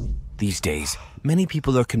 These days, many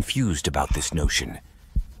people are confused about this notion.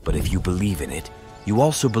 But if you believe in it, you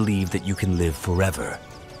also believe that you can live forever.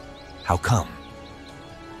 How come?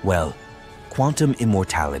 Well, quantum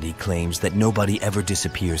immortality claims that nobody ever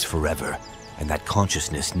disappears forever, and that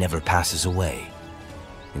consciousness never passes away.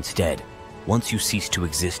 Instead, once you cease to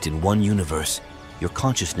exist in one universe, your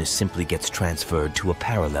consciousness simply gets transferred to a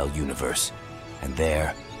parallel universe, and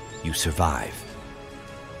there, you survive.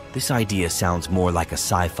 This idea sounds more like a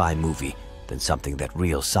sci-fi movie than something that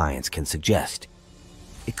real science can suggest.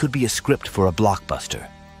 It could be a script for a blockbuster.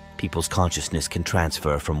 People's consciousness can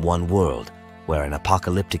transfer from one world, where an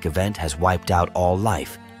apocalyptic event has wiped out all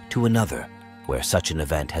life, to another, where such an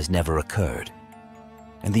event has never occurred.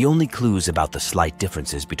 And the only clues about the slight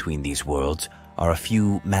differences between these worlds are a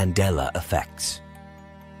few Mandela effects.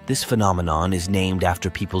 This phenomenon is named after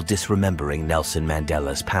people disremembering Nelson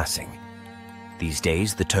Mandela's passing. These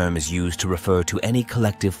days, the term is used to refer to any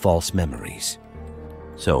collective false memories.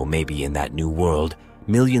 So maybe in that new world,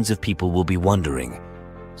 millions of people will be wondering,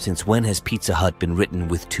 since when has Pizza Hut been written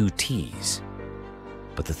with 2 T's?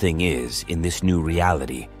 But the thing is, in this new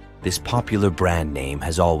reality, this popular brand name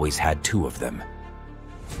has always had 2 of them.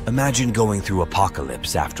 Imagine going through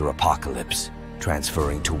apocalypse after apocalypse,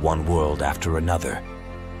 transferring to one world after another.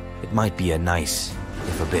 It might be a nice,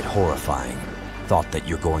 if a bit horrifying, thought that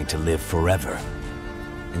you're going to live forever.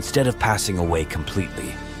 Instead of passing away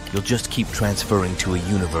completely, you'll just keep transferring to a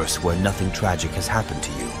universe where nothing tragic has happened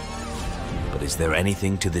to you. But is there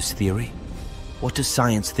anything to this theory? What does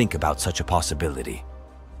science think about such a possibility?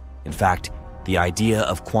 In fact, the idea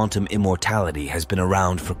of quantum immortality has been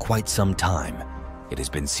around for quite some time. It has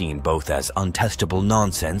been seen both as untestable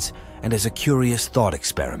nonsense and as a curious thought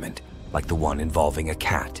experiment, like the one involving a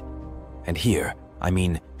cat. And here, I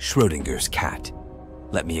mean Schrödinger's cat.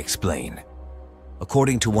 Let me explain.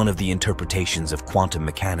 According to one of the interpretations of quantum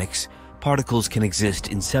mechanics, particles can exist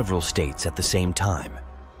in several states at the same time.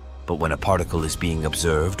 But when a particle is being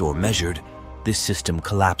observed or measured, this system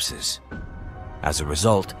collapses. As a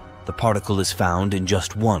result, the particle is found in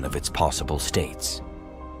just one of its possible states.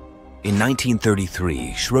 In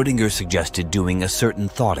 1933, Schrödinger suggested doing a certain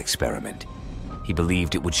thought experiment. He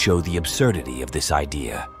believed it would show the absurdity of this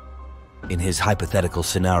idea. In his hypothetical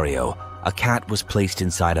scenario, a cat was placed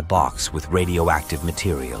inside a box with radioactive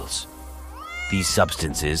materials. These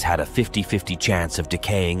substances had a 50-50 chance of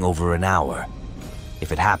decaying over an hour.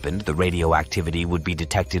 If it happened, the radioactivity would be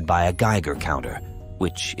detected by a Geiger counter,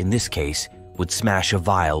 which, in this case, would smash a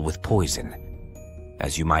vial with poison.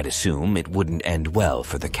 As you might assume, it wouldn't end well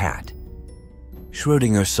for the cat.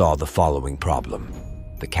 Schrödinger saw the following problem.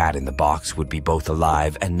 The cat in the box would be both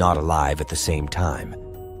alive and not alive at the same time.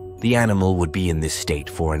 The animal would be in this state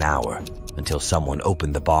for an hour, until someone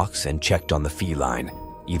opened the box and checked on the feline,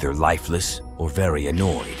 either lifeless or very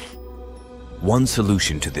annoyed. One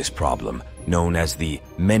solution to this problem, known as the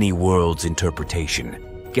many worlds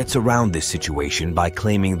interpretation, gets around this situation by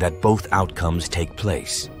claiming that both outcomes take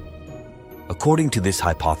place. According to this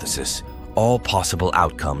hypothesis, all possible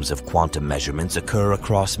outcomes of quantum measurements occur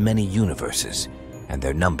across many universes, and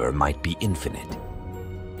their number might be infinite.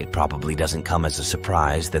 It probably doesn't come as a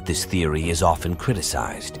surprise that this theory is often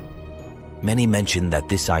criticized. Many mention that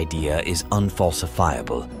this idea is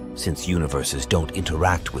unfalsifiable, since universes don't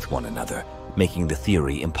interact with one another, making the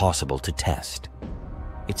theory impossible to test.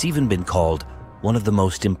 It's even been called one of the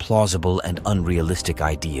most implausible and unrealistic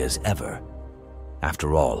ideas ever.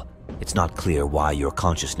 After all, it's not clear why your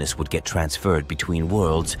consciousness would get transferred between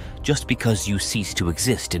worlds just because you cease to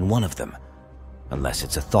exist in one of them. Unless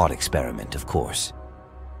it's a thought experiment, of course.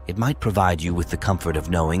 It might provide you with the comfort of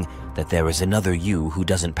knowing that there is another you who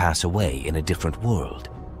doesn't pass away in a different world.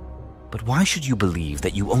 But why should you believe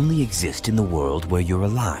that you only exist in the world where you're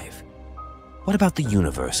alive? What about the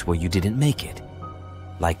universe where you didn't make it?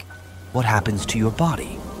 Like, what happens to your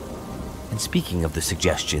body? And speaking of the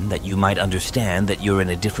suggestion that you might understand that you're in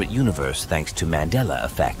a different universe thanks to Mandela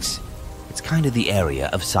effects, it's kind of the area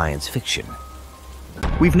of science fiction.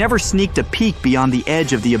 We've never sneaked a peek beyond the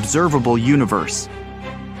edge of the observable universe.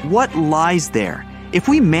 What lies there? If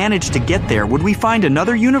we managed to get there, would we find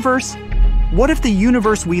another universe? What if the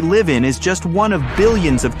universe we live in is just one of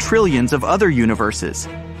billions of trillions of other universes?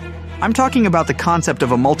 I'm talking about the concept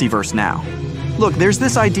of a multiverse now. Look, there's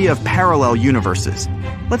this idea of parallel universes.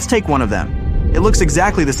 Let's take one of them. It looks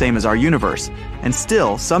exactly the same as our universe, and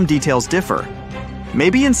still, some details differ.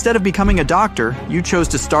 Maybe instead of becoming a doctor, you chose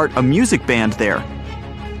to start a music band there.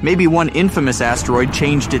 Maybe one infamous asteroid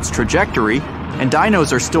changed its trajectory, and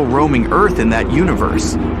dinos are still roaming Earth in that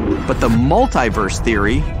universe. But the multiverse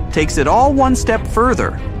theory takes it all one step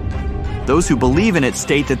further. Those who believe in it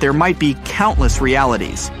state that there might be countless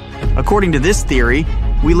realities. According to this theory,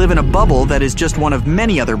 we live in a bubble that is just one of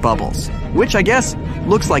many other bubbles, which I guess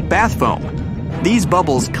looks like bath foam. These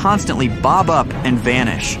bubbles constantly bob up and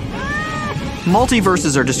vanish.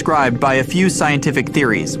 Multiverses are described by a few scientific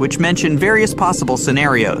theories, which mention various possible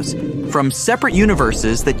scenarios, from separate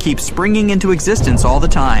universes that keep springing into existence all the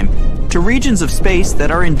time, to regions of space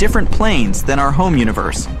that are in different planes than our home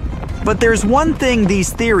universe. But there's one thing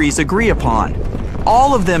these theories agree upon.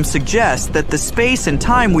 All of them suggest that the space and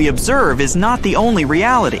time we observe is not the only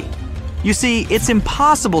reality. You see, it's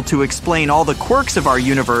impossible to explain all the quirks of our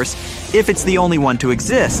universe if it's the only one to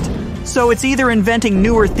exist. So it's either inventing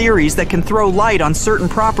newer theories that can throw light on certain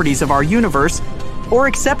properties of our universe, or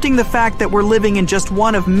accepting the fact that we're living in just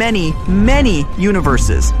one of many, many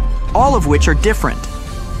universes, all of which are different.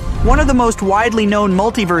 One of the most widely known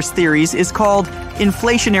multiverse theories is called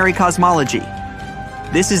inflationary cosmology.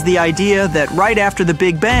 This is the idea that right after the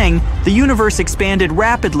Big Bang, the universe expanded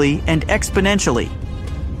rapidly and exponentially.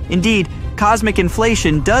 Indeed, cosmic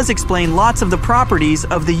inflation does explain lots of the properties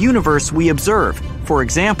of the universe we observe. For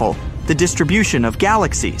example, the distribution of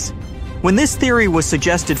galaxies. When this theory was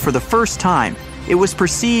suggested for the first time, it was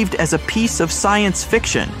perceived as a piece of science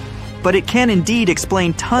fiction. But it can indeed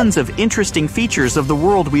explain tons of interesting features of the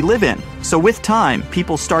world we live in. So with time,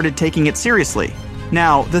 people started taking it seriously.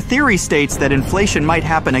 Now, the theory states that inflation might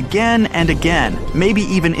happen again and again, maybe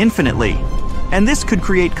even infinitely. And this could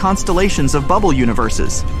create constellations of bubble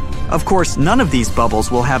universes. Of course, none of these bubbles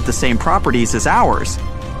will have the same properties as ours.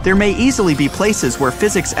 There may easily be places where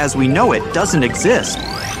physics as we know it doesn't exist.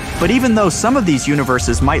 But even though some of these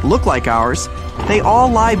universes might look like ours, they all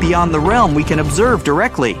lie beyond the realm we can observe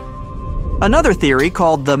directly. Another theory,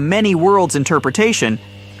 called the many worlds interpretation,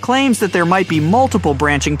 claims that there might be multiple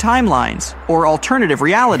branching timelines, or alternative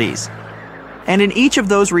realities. And in each of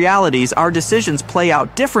those realities, our decisions play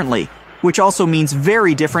out differently, which also means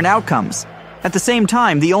very different outcomes. At the same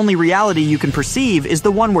time, the only reality you can perceive is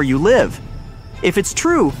the one where you live. If it's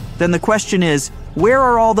true, then the question is, where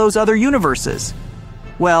are all those other universes?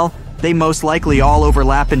 Well, they most likely all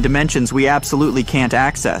overlap in dimensions we absolutely can't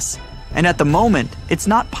access. And at the moment, it's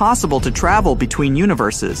not possible to travel between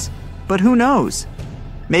universes. But who knows?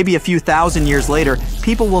 Maybe a few thousand years later,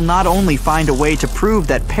 people will not only find a way to prove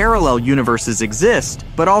that parallel universes exist,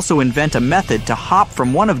 but also invent a method to hop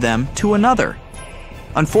from one of them to another.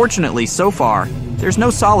 Unfortunately, so far, there's no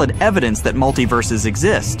solid evidence that multiverses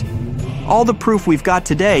exist. All the proof we've got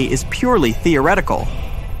today is purely theoretical.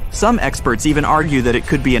 Some experts even argue that it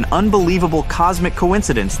could be an unbelievable cosmic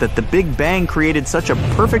coincidence that the Big Bang created such a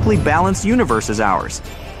perfectly balanced universe as ours.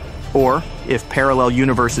 Or, if parallel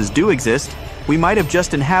universes do exist, we might have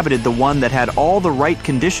just inhabited the one that had all the right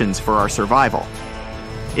conditions for our survival.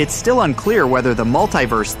 It's still unclear whether the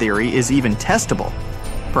multiverse theory is even testable.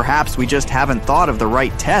 Perhaps we just haven't thought of the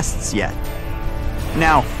right tests yet.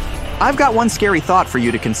 Now, I've got one scary thought for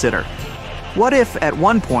you to consider. What if, at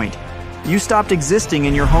one point, you stopped existing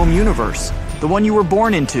in your home universe, the one you were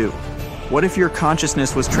born into? What if your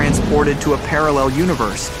consciousness was transported to a parallel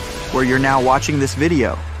universe, where you're now watching this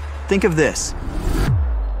video? Think of this.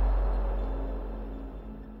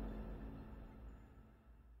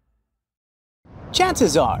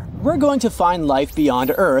 Chances are, we're going to find life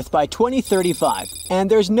beyond Earth by 2035,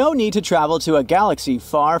 and there's no need to travel to a galaxy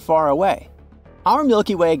far, far away. Our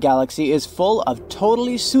Milky Way galaxy is full of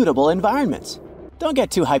totally suitable environments. Don't get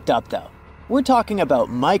too hyped up though. We're talking about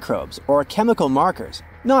microbes or chemical markers,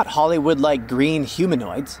 not Hollywood-like green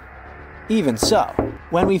humanoids. Even so,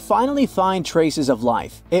 when we finally find traces of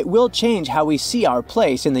life, it will change how we see our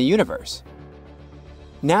place in the universe.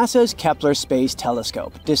 NASA's Kepler Space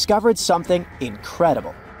Telescope discovered something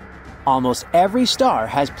incredible. Almost every star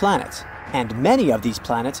has planets, and many of these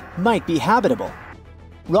planets might be habitable.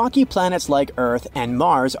 Rocky planets like Earth and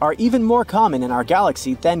Mars are even more common in our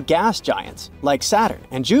galaxy than gas giants like Saturn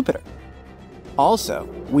and Jupiter. Also,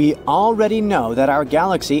 we already know that our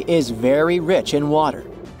galaxy is very rich in water.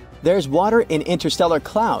 There's water in interstellar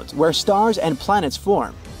clouds where stars and planets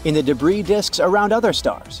form, in the debris disks around other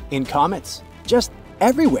stars, in comets, just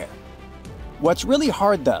everywhere. What's really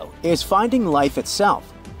hard though is finding life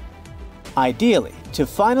itself. Ideally, to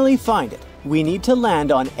finally find it, we need to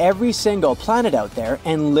land on every single planet out there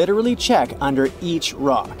and literally check under each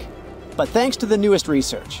rock. But thanks to the newest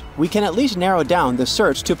research, we can at least narrow down the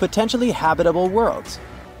search to potentially habitable worlds.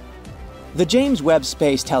 The James Webb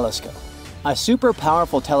Space Telescope, a super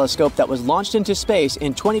powerful telescope that was launched into space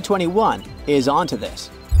in 2021, is onto this.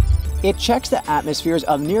 It checks the atmospheres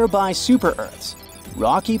of nearby super-Earths,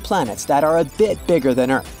 rocky planets that are a bit bigger than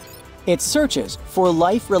Earth. It searches for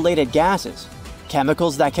life-related gases,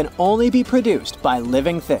 chemicals that can only be produced by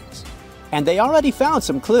living things. And they already found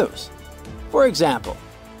some clues. For example,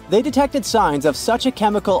 they detected signs of such a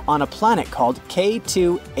chemical on a planet called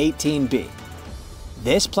K2-18b.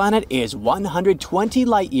 This planet is 120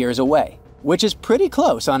 light-years away, which is pretty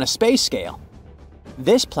close on a space scale.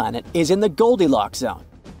 This planet is in the Goldilocks zone,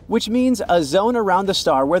 which means a zone around the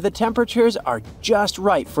star where the temperatures are just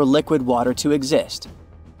right for liquid water to exist.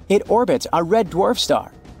 It orbits a red dwarf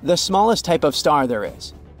star, the smallest type of star there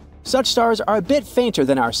is. Such stars are a bit fainter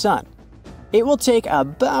than our Sun. It will take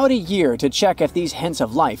about a year to check if these hints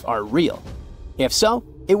of life are real. If so,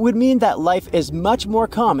 it would mean that life is much more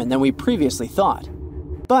common than we previously thought.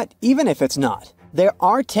 But even if it's not, there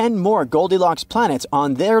are 10 more Goldilocks planets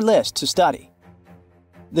on their list to study.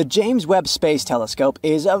 The James Webb Space Telescope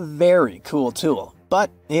is a very cool tool,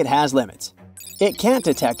 but it has limits. It can't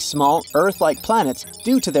detect small Earth-like planets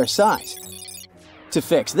due to their size. To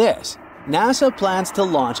fix this, NASA plans to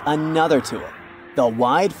launch another tool, the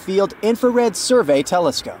Wide Field Infrared Survey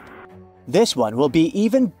Telescope. This one will be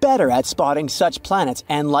even better at spotting such planets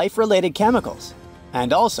and life-related chemicals.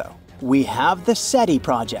 And also, we have the SETI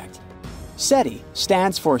project. SETI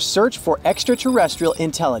stands for Search for Extraterrestrial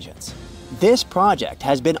Intelligence. This project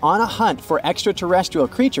has been on a hunt for extraterrestrial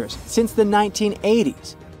creatures since the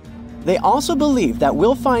 1980s. They also believe that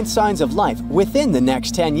we'll find signs of life within the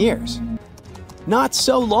next 10 years. Not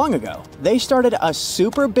so long ago, they started a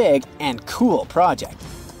super big and cool project.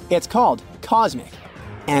 It's called COSMIC,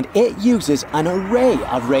 and it uses an array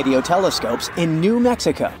of radio telescopes in New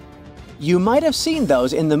Mexico. You might have seen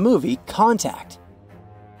those in the movie Contact.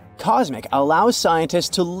 COSMIC allows scientists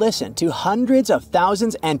to listen to hundreds of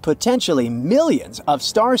thousands and potentially millions of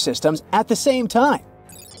star systems at the same time.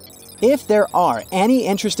 If there are any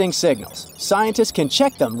interesting signals, scientists can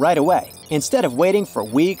check them right away, instead of waiting for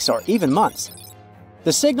weeks or even months.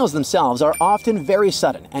 The signals themselves are often very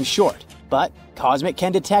sudden and short, but COSMIC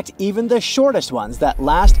can detect even the shortest ones that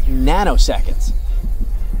last nanoseconds.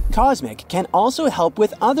 COSMIC can also help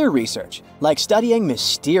with other research, like studying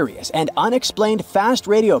mysterious and unexplained fast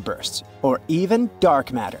radio bursts, or even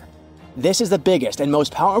dark matter. This is the biggest and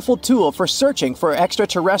most powerful tool for searching for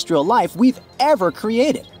extraterrestrial life we've ever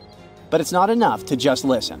created. But it's not enough to just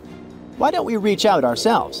listen. Why don't we reach out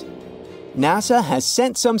ourselves? NASA has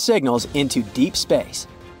sent some signals into deep space.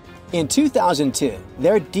 In 2002,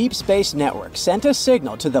 their Deep Space Network sent a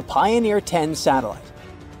signal to the Pioneer 10 satellite.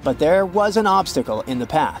 But there was an obstacle in the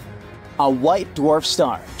path. A white dwarf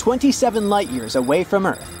star, 27 light-years away from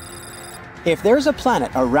Earth. If there's a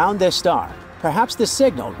planet around this star, perhaps the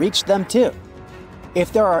signal reached them too.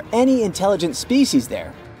 If there are any intelligent species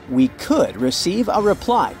there, we could receive a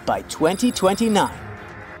reply by 2029.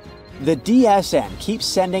 The DSN keeps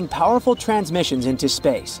sending powerful transmissions into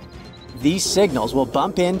space. These signals will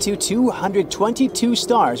bump into 222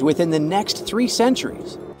 stars within the next 3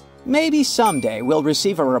 centuries. Maybe someday we'll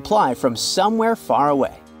receive a reply from somewhere far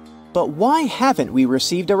away. But why haven't we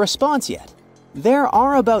received a response yet? There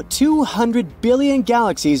are about 200 billion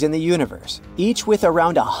galaxies in the universe, each with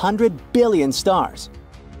around 100 billion stars.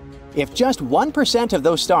 If just 1% of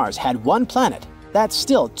those stars had one planet, that's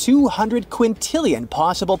still 200 quintillion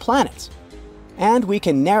possible planets. And we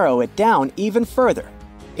can narrow it down even further.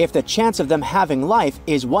 If the chance of them having life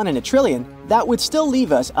is 1 in a trillion, that would still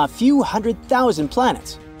leave us a few 100,000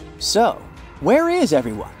 planets. So, where is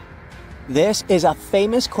everyone? This is a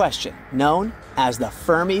famous question known as the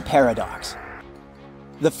Fermi paradox.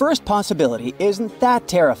 The first possibility isn't that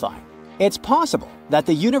terrifying. It's possible that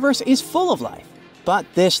the universe is full of life, but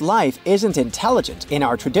this life isn't intelligent in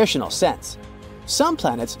our traditional sense. Some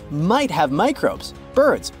planets might have microbes,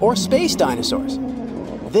 birds, or space dinosaurs.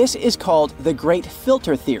 This is called the Great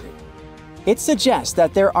Filter Theory. It suggests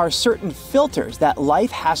that there are certain filters that life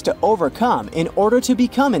has to overcome in order to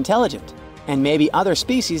become intelligent, and maybe other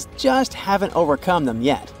species just haven't overcome them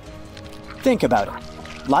yet. Think about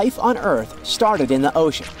it. Life on Earth started in the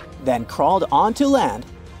ocean, then crawled onto land,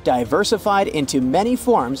 diversified into many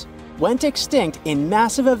forms, went extinct in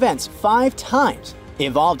massive events 5 times,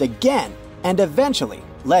 evolved again, and eventually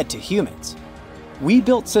led to humans. We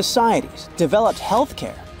built societies, developed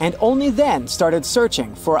healthcare, and only then started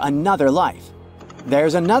searching for another life.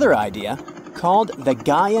 There's another idea called the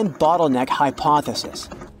Gaian bottleneck hypothesis,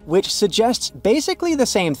 which suggests basically the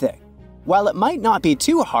same thing. While it might not be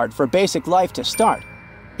too hard for basic life to start,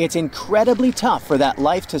 it's incredibly tough for that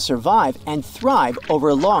life to survive and thrive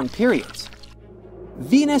over long periods.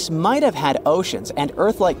 Venus might have had oceans and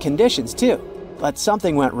Earth-like conditions too, but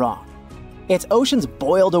something went wrong. Its oceans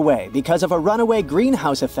boiled away because of a runaway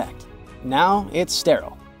greenhouse effect. Now it's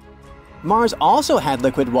sterile. Mars also had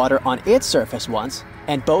liquid water on its surface once,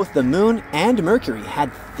 and both the Moon and Mercury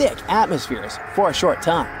had thick atmospheres for a short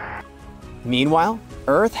time. Meanwhile,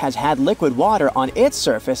 Earth has had liquid water on its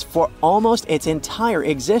surface for almost its entire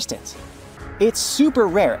existence. It's super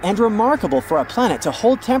rare and remarkable for a planet to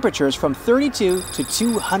hold temperatures from 32 to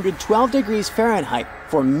 212 degrees Fahrenheit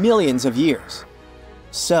for millions of years.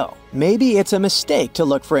 So, maybe it's a mistake to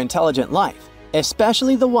look for intelligent life,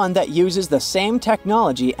 especially the one that uses the same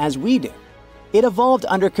technology as we do. It evolved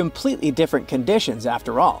under completely different conditions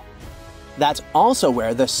after all. That's also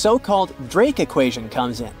where the so-called Drake equation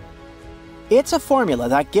comes in. It's a formula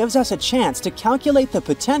that gives us a chance to calculate the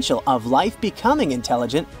potential of life becoming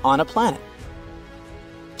intelligent on a planet.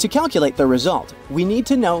 To calculate the result, we need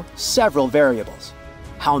to know several variables: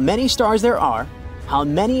 how many stars there are, how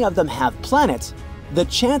many of them have planets, the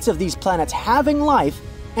chance of these planets having life,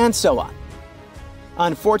 and so on.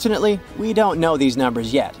 Unfortunately, we don't know these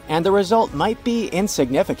numbers yet, and the result might be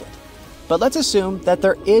insignificant. But let's assume that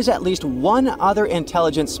there is at least one other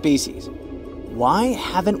intelligent species. Why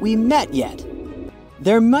haven't we met yet?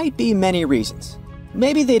 There might be many reasons.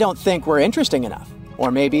 Maybe they don't think we're interesting enough, or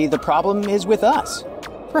maybe the problem is with us.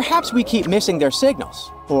 Perhaps we keep missing their signals,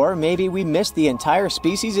 or maybe we miss the entire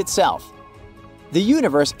species itself. The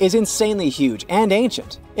universe is insanely huge and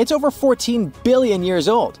ancient. It's over 14 billion years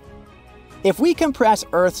old. If we compress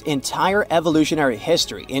Earth's entire evolutionary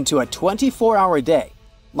history into a 24-hour day,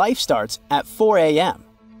 life starts at 4 a.m.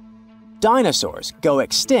 Dinosaurs go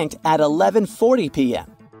extinct at 11:40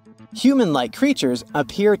 p.m. Human-like creatures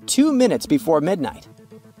appear 2 minutes before midnight.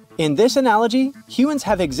 In this analogy, humans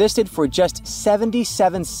have existed for just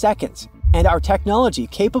 77 seconds, and our technology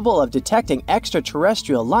capable of detecting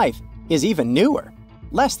extraterrestrial life is even newer,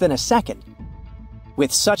 less than a second.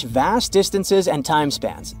 With such vast distances and time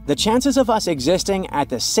spans, the chances of us existing at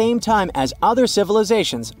the same time as other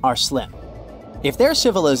civilizations are slim. If their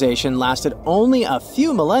civilization lasted only a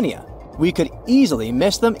few millennia, we could easily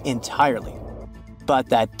miss them entirely. But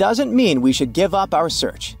that doesn't mean we should give up our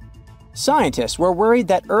search. Scientists were worried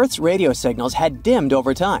that Earth's radio signals had dimmed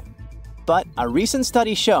over time. But a recent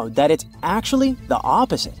study showed that it's actually the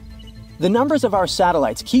opposite. The numbers of our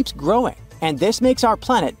satellites keeps growing, and this makes our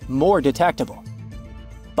planet more detectable.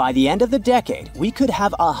 By the end of the decade, we could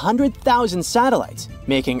have 100,000 satellites,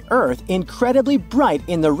 making Earth incredibly bright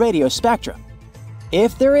in the radio spectrum.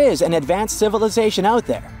 If there is an advanced civilization out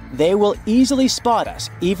there, they will easily spot us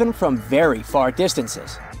even from very far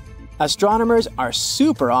distances. Astronomers are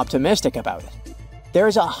super optimistic about it.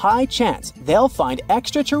 There's a high chance they'll find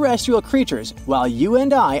extraterrestrial creatures while you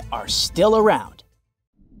and I are still around.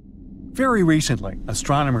 Very recently,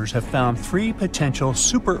 astronomers have found 3 potential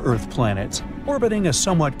super-Earth planets orbiting a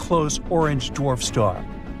somewhat close orange dwarf star.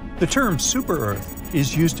 The term super-Earth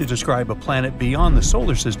is used to describe a planet beyond the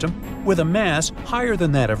solar system with a mass higher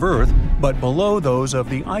than that of Earth, but below those of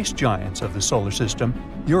the ice giants of the solar system,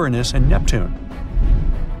 Uranus and Neptune.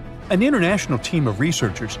 An international team of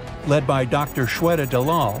researchers, led by Dr. Shweta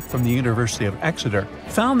Dalal from the University of Exeter,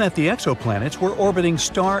 found that the exoplanets were orbiting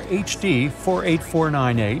star HD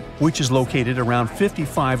 48498, which is located around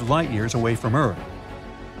 55 light-years away from Earth.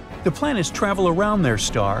 The planets travel around their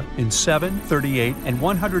star in 7, 38, and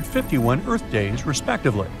 151 Earth days,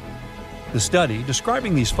 respectively. The study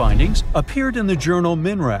describing these findings appeared in the journal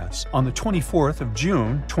MinRes on the 24th of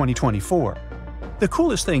June, 2024. The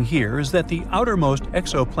coolest thing here is that the outermost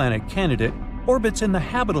exoplanet candidate orbits in the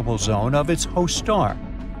habitable zone of its host star,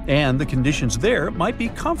 and the conditions there might be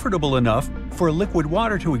comfortable enough for liquid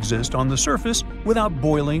water to exist on the surface without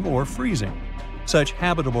boiling or freezing. Such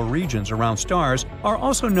habitable regions around stars are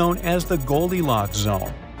also known as the Goldilocks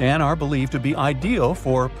zone and are believed to be ideal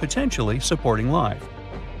for potentially supporting life.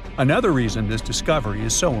 Another reason this discovery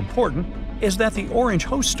is so important is that the orange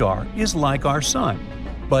host star is like our Sun.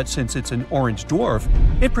 But since it's an orange dwarf,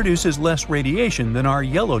 it produces less radiation than our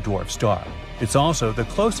yellow dwarf star. It's also the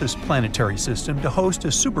closest planetary system to host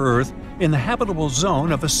a super-Earth in the habitable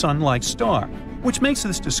zone of a Sun-like star, which makes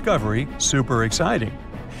this discovery super exciting.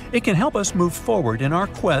 It can help us move forward in our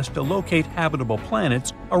quest to locate habitable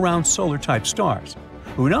planets around solar-type stars.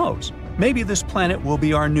 Who knows? Maybe this planet will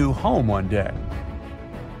be our new home one day.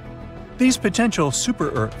 These potential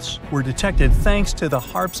super-Earths were detected thanks to the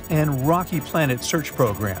HARPS and Rocky Planet Search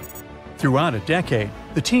Program. Throughout a decade,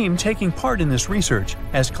 the team taking part in this research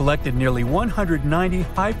has collected nearly 190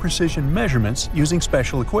 high-precision measurements using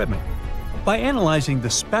special equipment. By analyzing the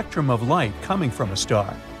spectrum of light coming from a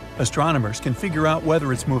star, Astronomers can figure out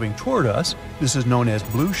whether it's moving toward us, this is known as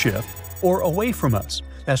blue shift, or away from us,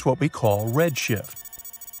 that's what we call red shift.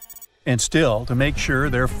 And still, to make sure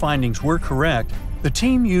their findings were correct, the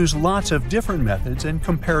team used lots of different methods and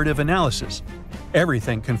comparative analysis.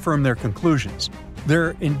 Everything confirmed their conclusions.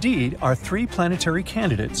 There indeed are 3 planetary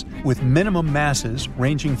candidates with minimum masses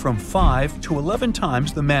ranging from 5 to 11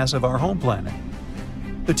 times the mass of our home planet.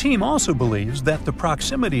 The team also believes that the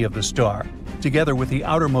proximity of the star, together with the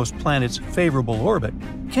outermost planet's favorable orbit,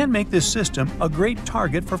 can make this system a great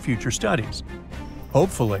target for future studies.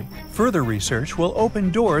 Hopefully, further research will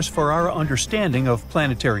open doors for our understanding of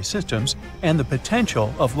planetary systems and the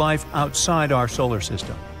potential of life outside our solar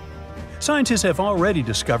system. Scientists have already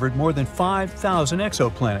discovered more than 5,000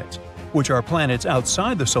 exoplanets, which are planets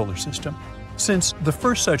outside the solar system, since the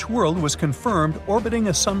first such world was confirmed orbiting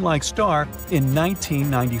a Sun-like star in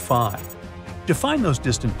 1995. To find those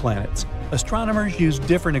distant planets, astronomers used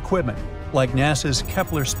different equipment, like NASA's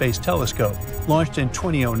Kepler Space Telescope, launched in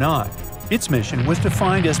 2009. Its mission was to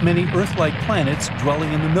find as many Earth-like planets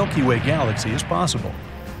dwelling in the Milky Way galaxy as possible.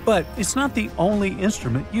 But it's not the only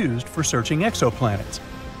instrument used for searching exoplanets.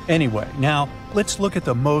 Anyway, now let's look at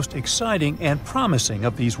the most exciting and promising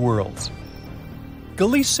of these worlds.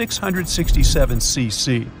 Gliese 667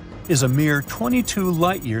 cc is a mere 22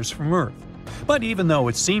 light-years from Earth. But even though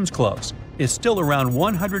it seems close, it's still around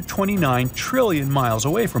 129 trillion miles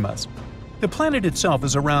away from us. The planet itself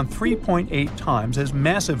is around 3.8 times as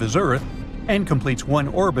massive as Earth and completes one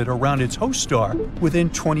orbit around its host star within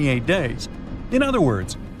 28 days. In other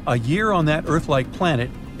words, a year on that Earth-like planet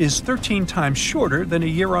is 13 times shorter than a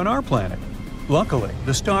year on our planet. Luckily,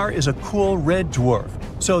 the star is a cool red dwarf,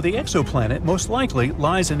 so the exoplanet most likely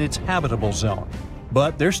lies in its habitable zone.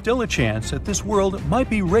 But there's still a chance that this world might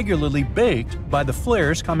be regularly baked by the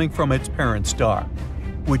flares coming from its parent star,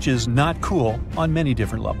 which is not cool on many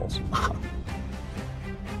different levels.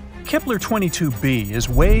 Kepler 22b is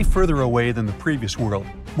way further away than the previous world,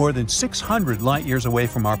 more than 600 light-years away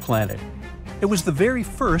from our planet. It was the very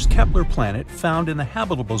first Kepler planet found in the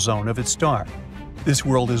habitable zone of its star. This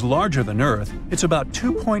world is larger than Earth, it's about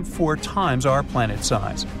 2.4 times our planet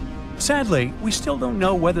size. Sadly, we still don't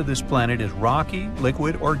know whether this planet is rocky,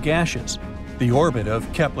 liquid, or gaseous. The orbit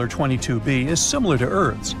of Kepler 22b is similar to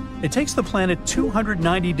Earth's. It takes the planet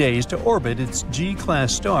 290 days to orbit its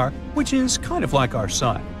G-class star, which is kind of like our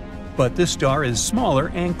Sun. But this star is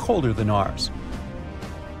smaller and colder than ours.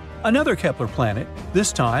 Another Kepler planet,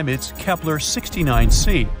 this time it's Kepler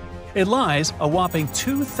 69c. It lies a whopping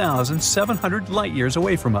 2,700 light-years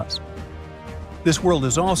away from us. This world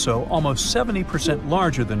is also almost 70%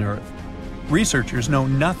 larger than Earth. Researchers know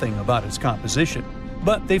nothing about its composition,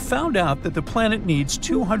 but they found out that the planet needs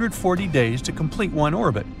 240 days to complete one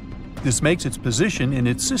orbit. This makes its position in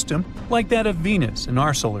its system like that of Venus in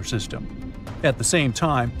our solar system. At the same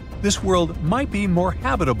time, this world might be more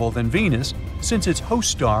habitable than Venus since its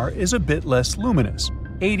host star is a bit less luminous,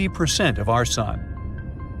 80% of our Sun.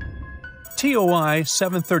 TOI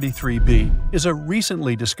 733b is a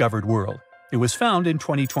recently discovered world. It was found in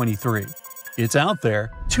 2023. It's out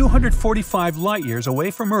there, 245 light-years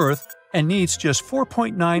away from Earth, and needs just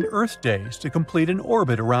 4.9 Earth days to complete an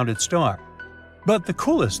orbit around its star. But the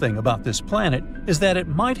coolest thing about this planet is that it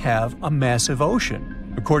might have a massive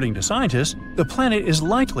ocean. According to scientists, the planet is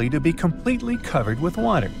likely to be completely covered with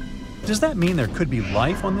water. Does that mean there could be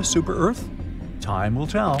life on this super-Earth? Time will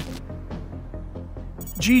tell.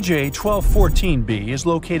 GJ 1214b is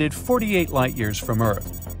located 48 light-years from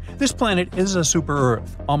Earth. This planet is a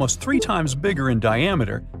super-Earth, almost 3 times bigger in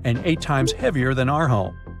diameter and 8 times heavier than our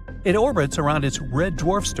home. It orbits around its red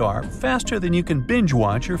dwarf star faster than you can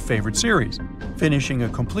binge-watch your favorite series, finishing a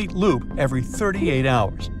complete loop every 38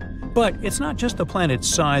 hours. But it's not just the planet's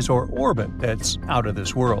size or orbit that's out of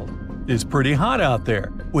this world. It's pretty hot out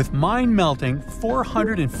there, with mind-melting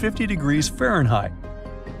 450 degrees Fahrenheit.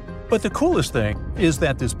 But the coolest thing is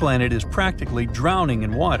that this planet is practically drowning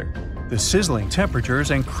in water. The sizzling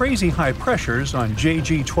temperatures and crazy high pressures on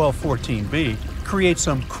JG 1214b create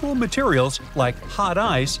some cool materials like hot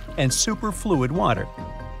ice and superfluid water.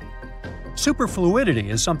 Superfluidity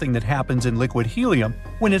is something that happens in liquid helium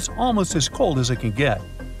when it's almost as cold as it can get.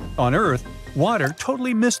 On Earth, water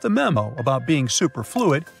totally missed the memo about being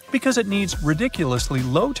superfluid because it needs ridiculously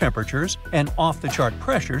low temperatures and off-the-chart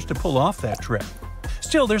pressures to pull off that trick.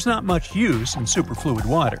 Still, there's not much use in superfluid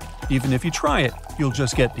water. Even if you try it, you'll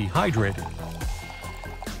just get dehydrated.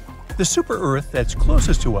 The super-Earth that's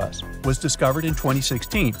closest to us was discovered in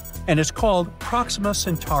 2016, and it's called Proxima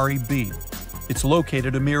Centauri b. It's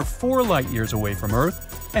located a mere 4 light-years away from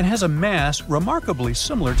Earth and has a mass remarkably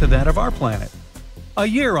similar to that of our planet. A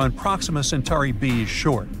year on Proxima Centauri b is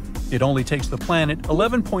short. It only takes the planet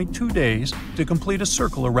 11.2 days to complete a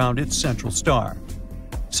circle around its central star.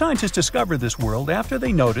 Scientists discovered this world after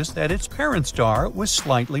they noticed that its parent star was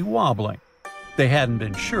slightly wobbling. They hadn't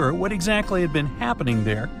been sure what exactly had been happening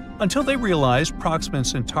there until they realized Proxima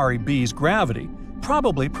Centauri b's gravity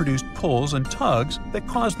probably produced pulls and tugs that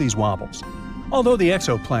caused these wobbles. Although the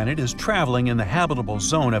exoplanet is traveling in the habitable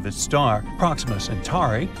zone of its star, Proxima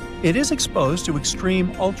Centauri, it is exposed to extreme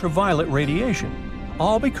ultraviolet radiation,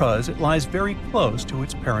 all because it lies very close to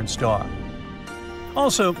its parent star.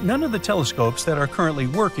 Also, none of the telescopes that are currently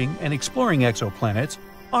working and exploring exoplanets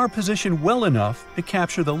are positioned well enough to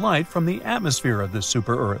capture the light from the atmosphere of this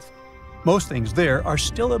super-Earth. Most things there are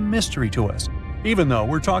still a mystery to us, even though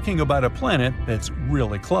we're talking about a planet that's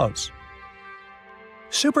really close.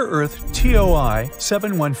 Super-Earth TOI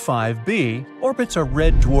 715b orbits a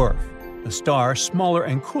red dwarf, a star smaller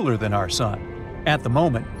and cooler than our Sun. At the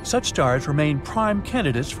moment, such stars remain prime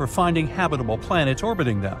candidates for finding habitable planets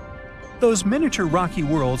orbiting them. Those miniature rocky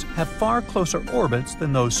worlds have far closer orbits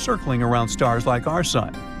than those circling around stars like our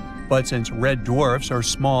Sun. But since red dwarfs are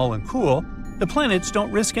small and cool, the planets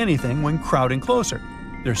don't risk anything when crowding closer.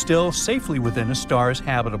 They're still safely within a star's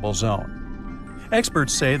habitable zone.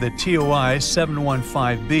 Experts say that TOI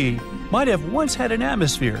 715b might have once had an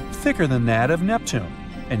atmosphere thicker than that of Neptune,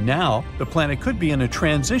 and now the planet could be in a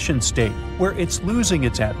transition state where it's losing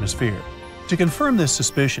its atmosphere. To confirm this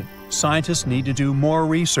suspicion, scientists need to do more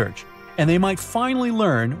research, and they might finally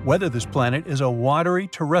learn whether this planet is a watery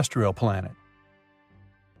terrestrial planet.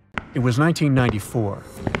 It was 1994.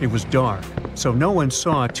 It was dark, so no one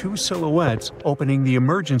saw two silhouettes opening the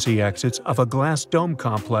emergency exits of a glass dome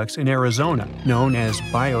complex in Arizona known as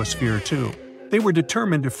Biosphere 2. They were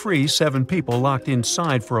determined to free 7 people locked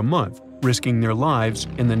inside for a month, risking their lives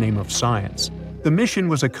in the name of science. The mission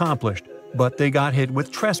was accomplished, but they got hit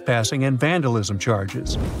with trespassing and vandalism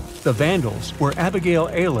charges. The vandals were Abigail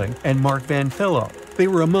Ayling and Mark Van Thillo. They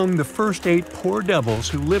were among the first 8 poor devils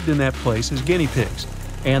who lived in that place as guinea pigs,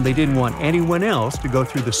 and they didn't want anyone else to go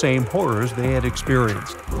through the same horrors they had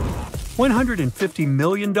experienced. $150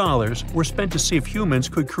 million were spent to see if humans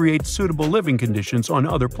could create suitable living conditions on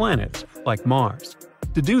other planets, like Mars.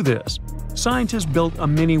 To do this, scientists built a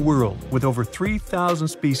mini-world with over 3,000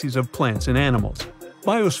 species of plants and animals.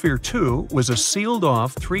 Biosphere 2 was a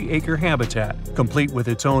sealed-off 3-acre habitat, complete with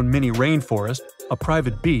its own mini rainforest, a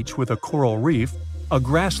private beach with a coral reef, a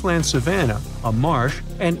grassland savanna, a marsh,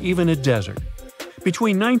 and even a desert.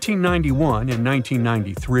 Between 1991 and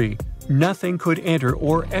 1993, nothing could enter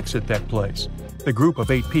or exit that place. The group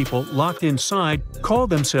of 8 people locked inside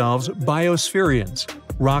called themselves Biospherians,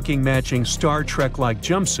 rocking matching Star Trek-like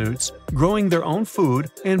jumpsuits, growing their own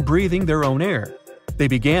food, and breathing their own air. They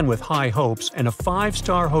began with high hopes and a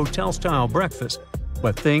 5-star hotel-style breakfast,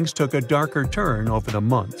 but things took a darker turn over the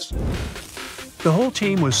months. The whole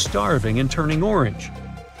team was starving and turning orange.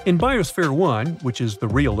 In Biosphere 1, which is the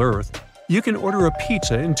real Earth, you can order a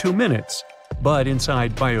pizza in 2 minutes. But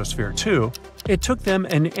inside Biosphere 2, it took them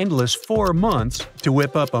an endless 4 months to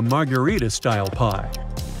whip up a margarita-style pie.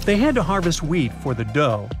 They had to harvest wheat for the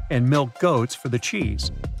dough and milk goats for the cheese.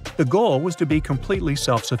 The goal was to be completely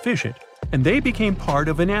self-sufficient, and they became part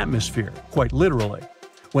of an atmosphere, quite literally.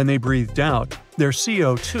 When they breathed out, their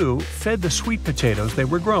CO2 fed the sweet potatoes they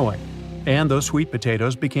were growing, and those sweet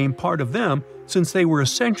potatoes became part of them since they were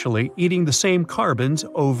essentially eating the same carbons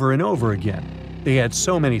over and over again. They had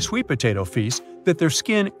so many sweet potato feasts that their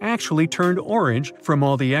skin actually turned orange from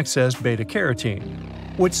all the excess beta-carotene.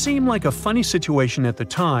 What seemed like a funny situation at the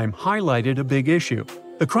time highlighted a big issue.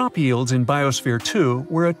 The crop yields in Biosphere 2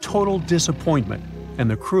 were a total disappointment, and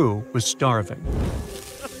the crew was starving.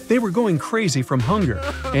 They were going crazy from hunger,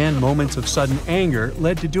 and moments of sudden anger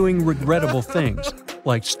led to doing regrettable things,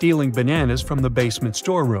 like stealing bananas from the basement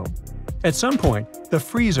storeroom. At some point, the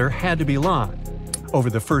freezer had to be locked.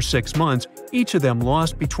 Over the first 6 months, each of them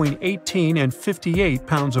lost between 18 and 58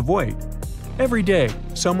 pounds of weight. Every day,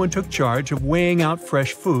 someone took charge of weighing out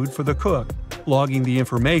fresh food for the cook, logging the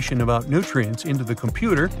information about nutrients into the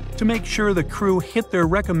computer to make sure the crew hit their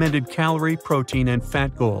recommended calorie, protein, and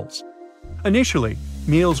fat goals. Initially,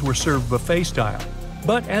 meals were served buffet-style,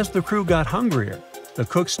 but as the crew got hungrier, the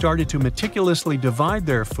cooks started to meticulously divide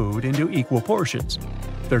their food into equal portions.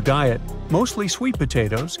 Their diet, mostly sweet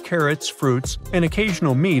potatoes, carrots, fruits, and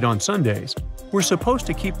occasional meat on Sundays, were supposed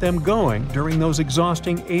to keep them going during those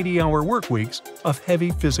exhausting 80-hour work weeks of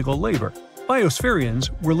heavy physical labor. Biospherians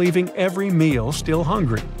were leaving every meal still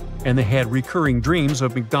hungry, and they had recurring dreams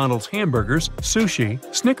of McDonald's hamburgers, sushi,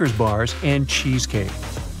 Snickers bars, and cheesecake.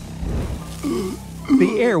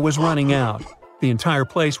 The air was running out. The entire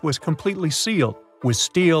place was completely sealed, with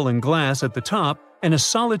steel and glass at the top and a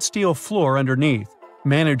solid steel floor underneath.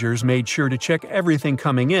 Managers made sure to check everything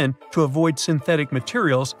coming in to avoid synthetic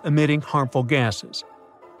materials emitting harmful gases.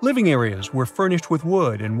 Living areas were furnished with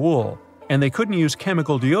wood and wool, and they couldn't use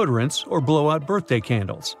chemical deodorants or blow out birthday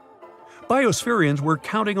candles. Biospherians were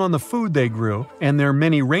counting on the food they grew and their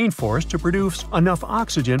many rainforests to produce enough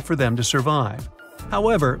oxygen for them to survive.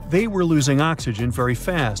 However, they were losing oxygen very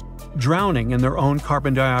fast, drowning in their own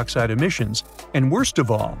carbon dioxide emissions, and worst of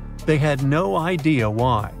all, they had no idea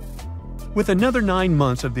why. With another 9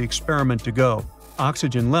 months of the experiment to go,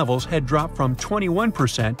 oxygen levels had dropped from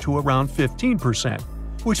 21% to around 15%,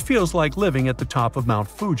 which feels like living at the top of Mount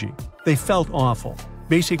Fuji. They felt awful,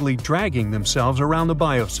 basically dragging themselves around the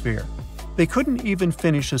biosphere. They couldn't even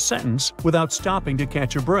finish a sentence without stopping to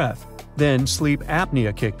catch a breath. Then sleep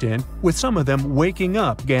apnea kicked in, with some of them waking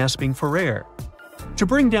up gasping for air. To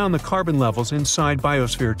bring down the carbon levels inside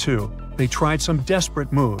Biosphere 2, they tried some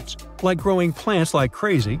desperate moves, like growing plants like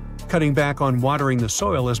crazy, cutting back on watering the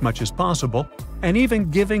soil as much as possible, and even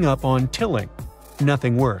giving up on tilling.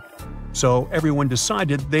 Nothing worked. So everyone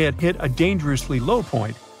decided they had hit a dangerously low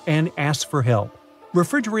point and asked for help.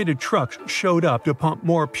 Refrigerated trucks showed up to pump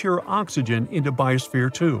more pure oxygen into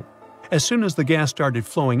Biosphere 2. As soon as the gas started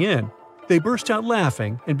flowing in, they burst out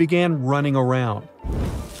laughing and began running around.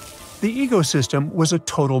 The ecosystem was a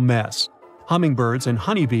total mess. Hummingbirds and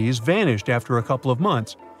honeybees vanished after a couple of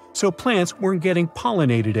months, so plants weren't getting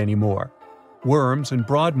pollinated anymore. Worms and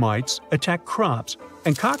broad mites attacked crops,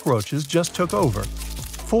 and cockroaches just took over.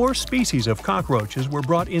 4 species of cockroaches were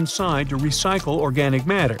brought inside to recycle organic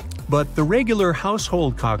matter, but the regular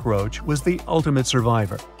household cockroach was the ultimate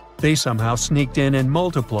survivor. They somehow sneaked in and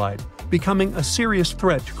multiplied, becoming a serious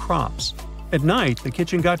threat to crops. At night, the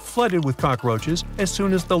kitchen got flooded with cockroaches as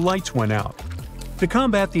soon as the lights went out. To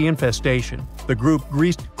combat the infestation, the group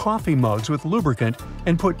greased coffee mugs with lubricant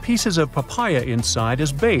and put pieces of papaya inside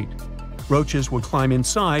as bait. Roaches would climb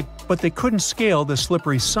inside, but they couldn't scale the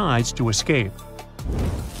slippery sides to escape.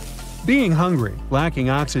 Being hungry, lacking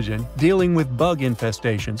oxygen, dealing with bug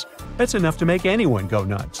infestations, that's enough to make anyone go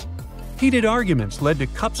nuts. Heated arguments led to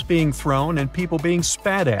cups being thrown and people being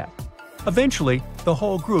spat at. Eventually, the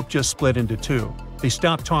whole group just split into 2. They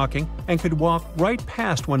stopped talking and could walk right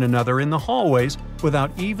past one another in the hallways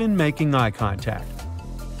without even making eye contact.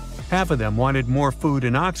 Half of them wanted more food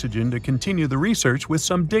and oxygen to continue the research with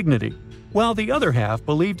some dignity, while the other half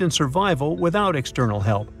believed in survival without external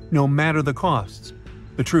help, no matter the costs.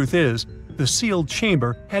 The truth is, the sealed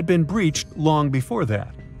chamber had been breached long before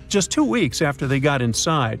that. Just 2 weeks after they got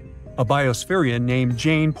inside, a biospherian named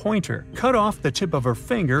Jane Pointer cut off the tip of her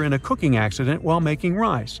finger in a cooking accident while making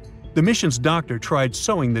rice. The mission's doctor tried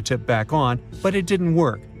sewing the tip back on, but it didn't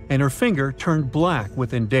work, and her finger turned black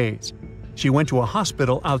within days. She went to a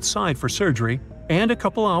hospital outside for surgery, and a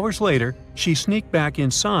couple hours later, she sneaked back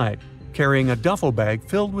inside, carrying a duffel bag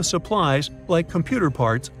filled with supplies like computer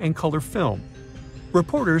parts and color film.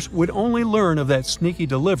 Reporters would only learn of that sneaky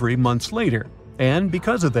delivery months later, and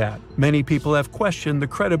because of that, many people have questioned the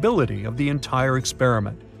credibility of the entire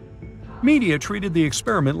experiment. Media treated the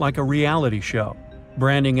experiment like a reality show,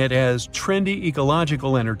 branding it as trendy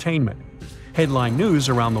ecological entertainment. Headline news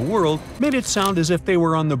around the world made it sound as if they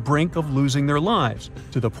were on the brink of losing their lives,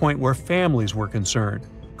 to the point where families were concerned,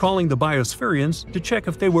 calling the biospherians to check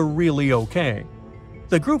if they were really okay.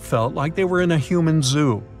 The group felt like they were in a human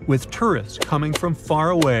zoo, with tourists coming from far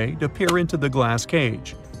away to peer into the glass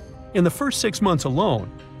cage. In the first 6 months alone,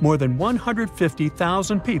 more than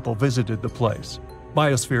 150,000 people visited the place.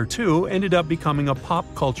 Biosphere 2 ended up becoming a pop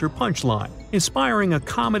culture punchline, inspiring a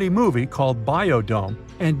comedy movie called Biodome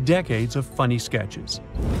and decades of funny sketches.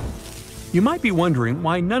 You might be wondering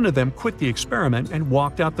why none of them quit the experiment and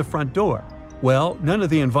walked out the front door. Well, none of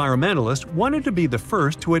the environmentalists wanted to be the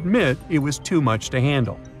first to admit it was too much to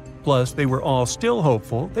handle. Plus, they were all still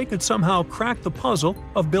hopeful they could somehow crack the puzzle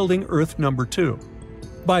of building Earth number 2.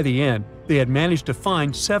 By the end, they had managed to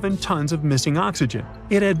find 7 tons of missing oxygen.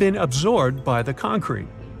 It had been absorbed by the concrete.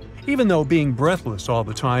 Even though being breathless all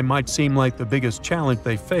the time might seem like the biggest challenge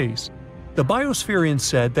they face, the biospherians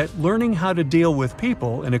said that learning how to deal with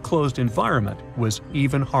people in a closed environment was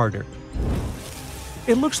even harder.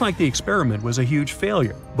 It looks like the experiment was a huge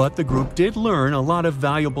failure, but the group did learn a lot of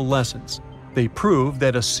valuable lessons. They proved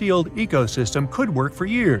that a sealed ecosystem could work for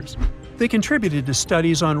years. They contributed to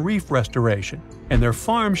studies on reef restoration, and their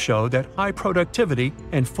farms showed that high productivity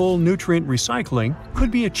and full nutrient recycling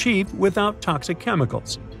could be achieved without toxic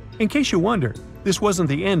chemicals. In case you wonder, this wasn't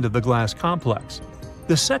the end of the glass complex.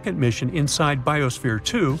 The second mission inside Biosphere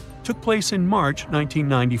 2 took place in March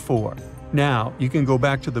 1994. Now, you can go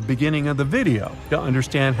back to the beginning of the video to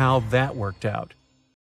understand how that worked out.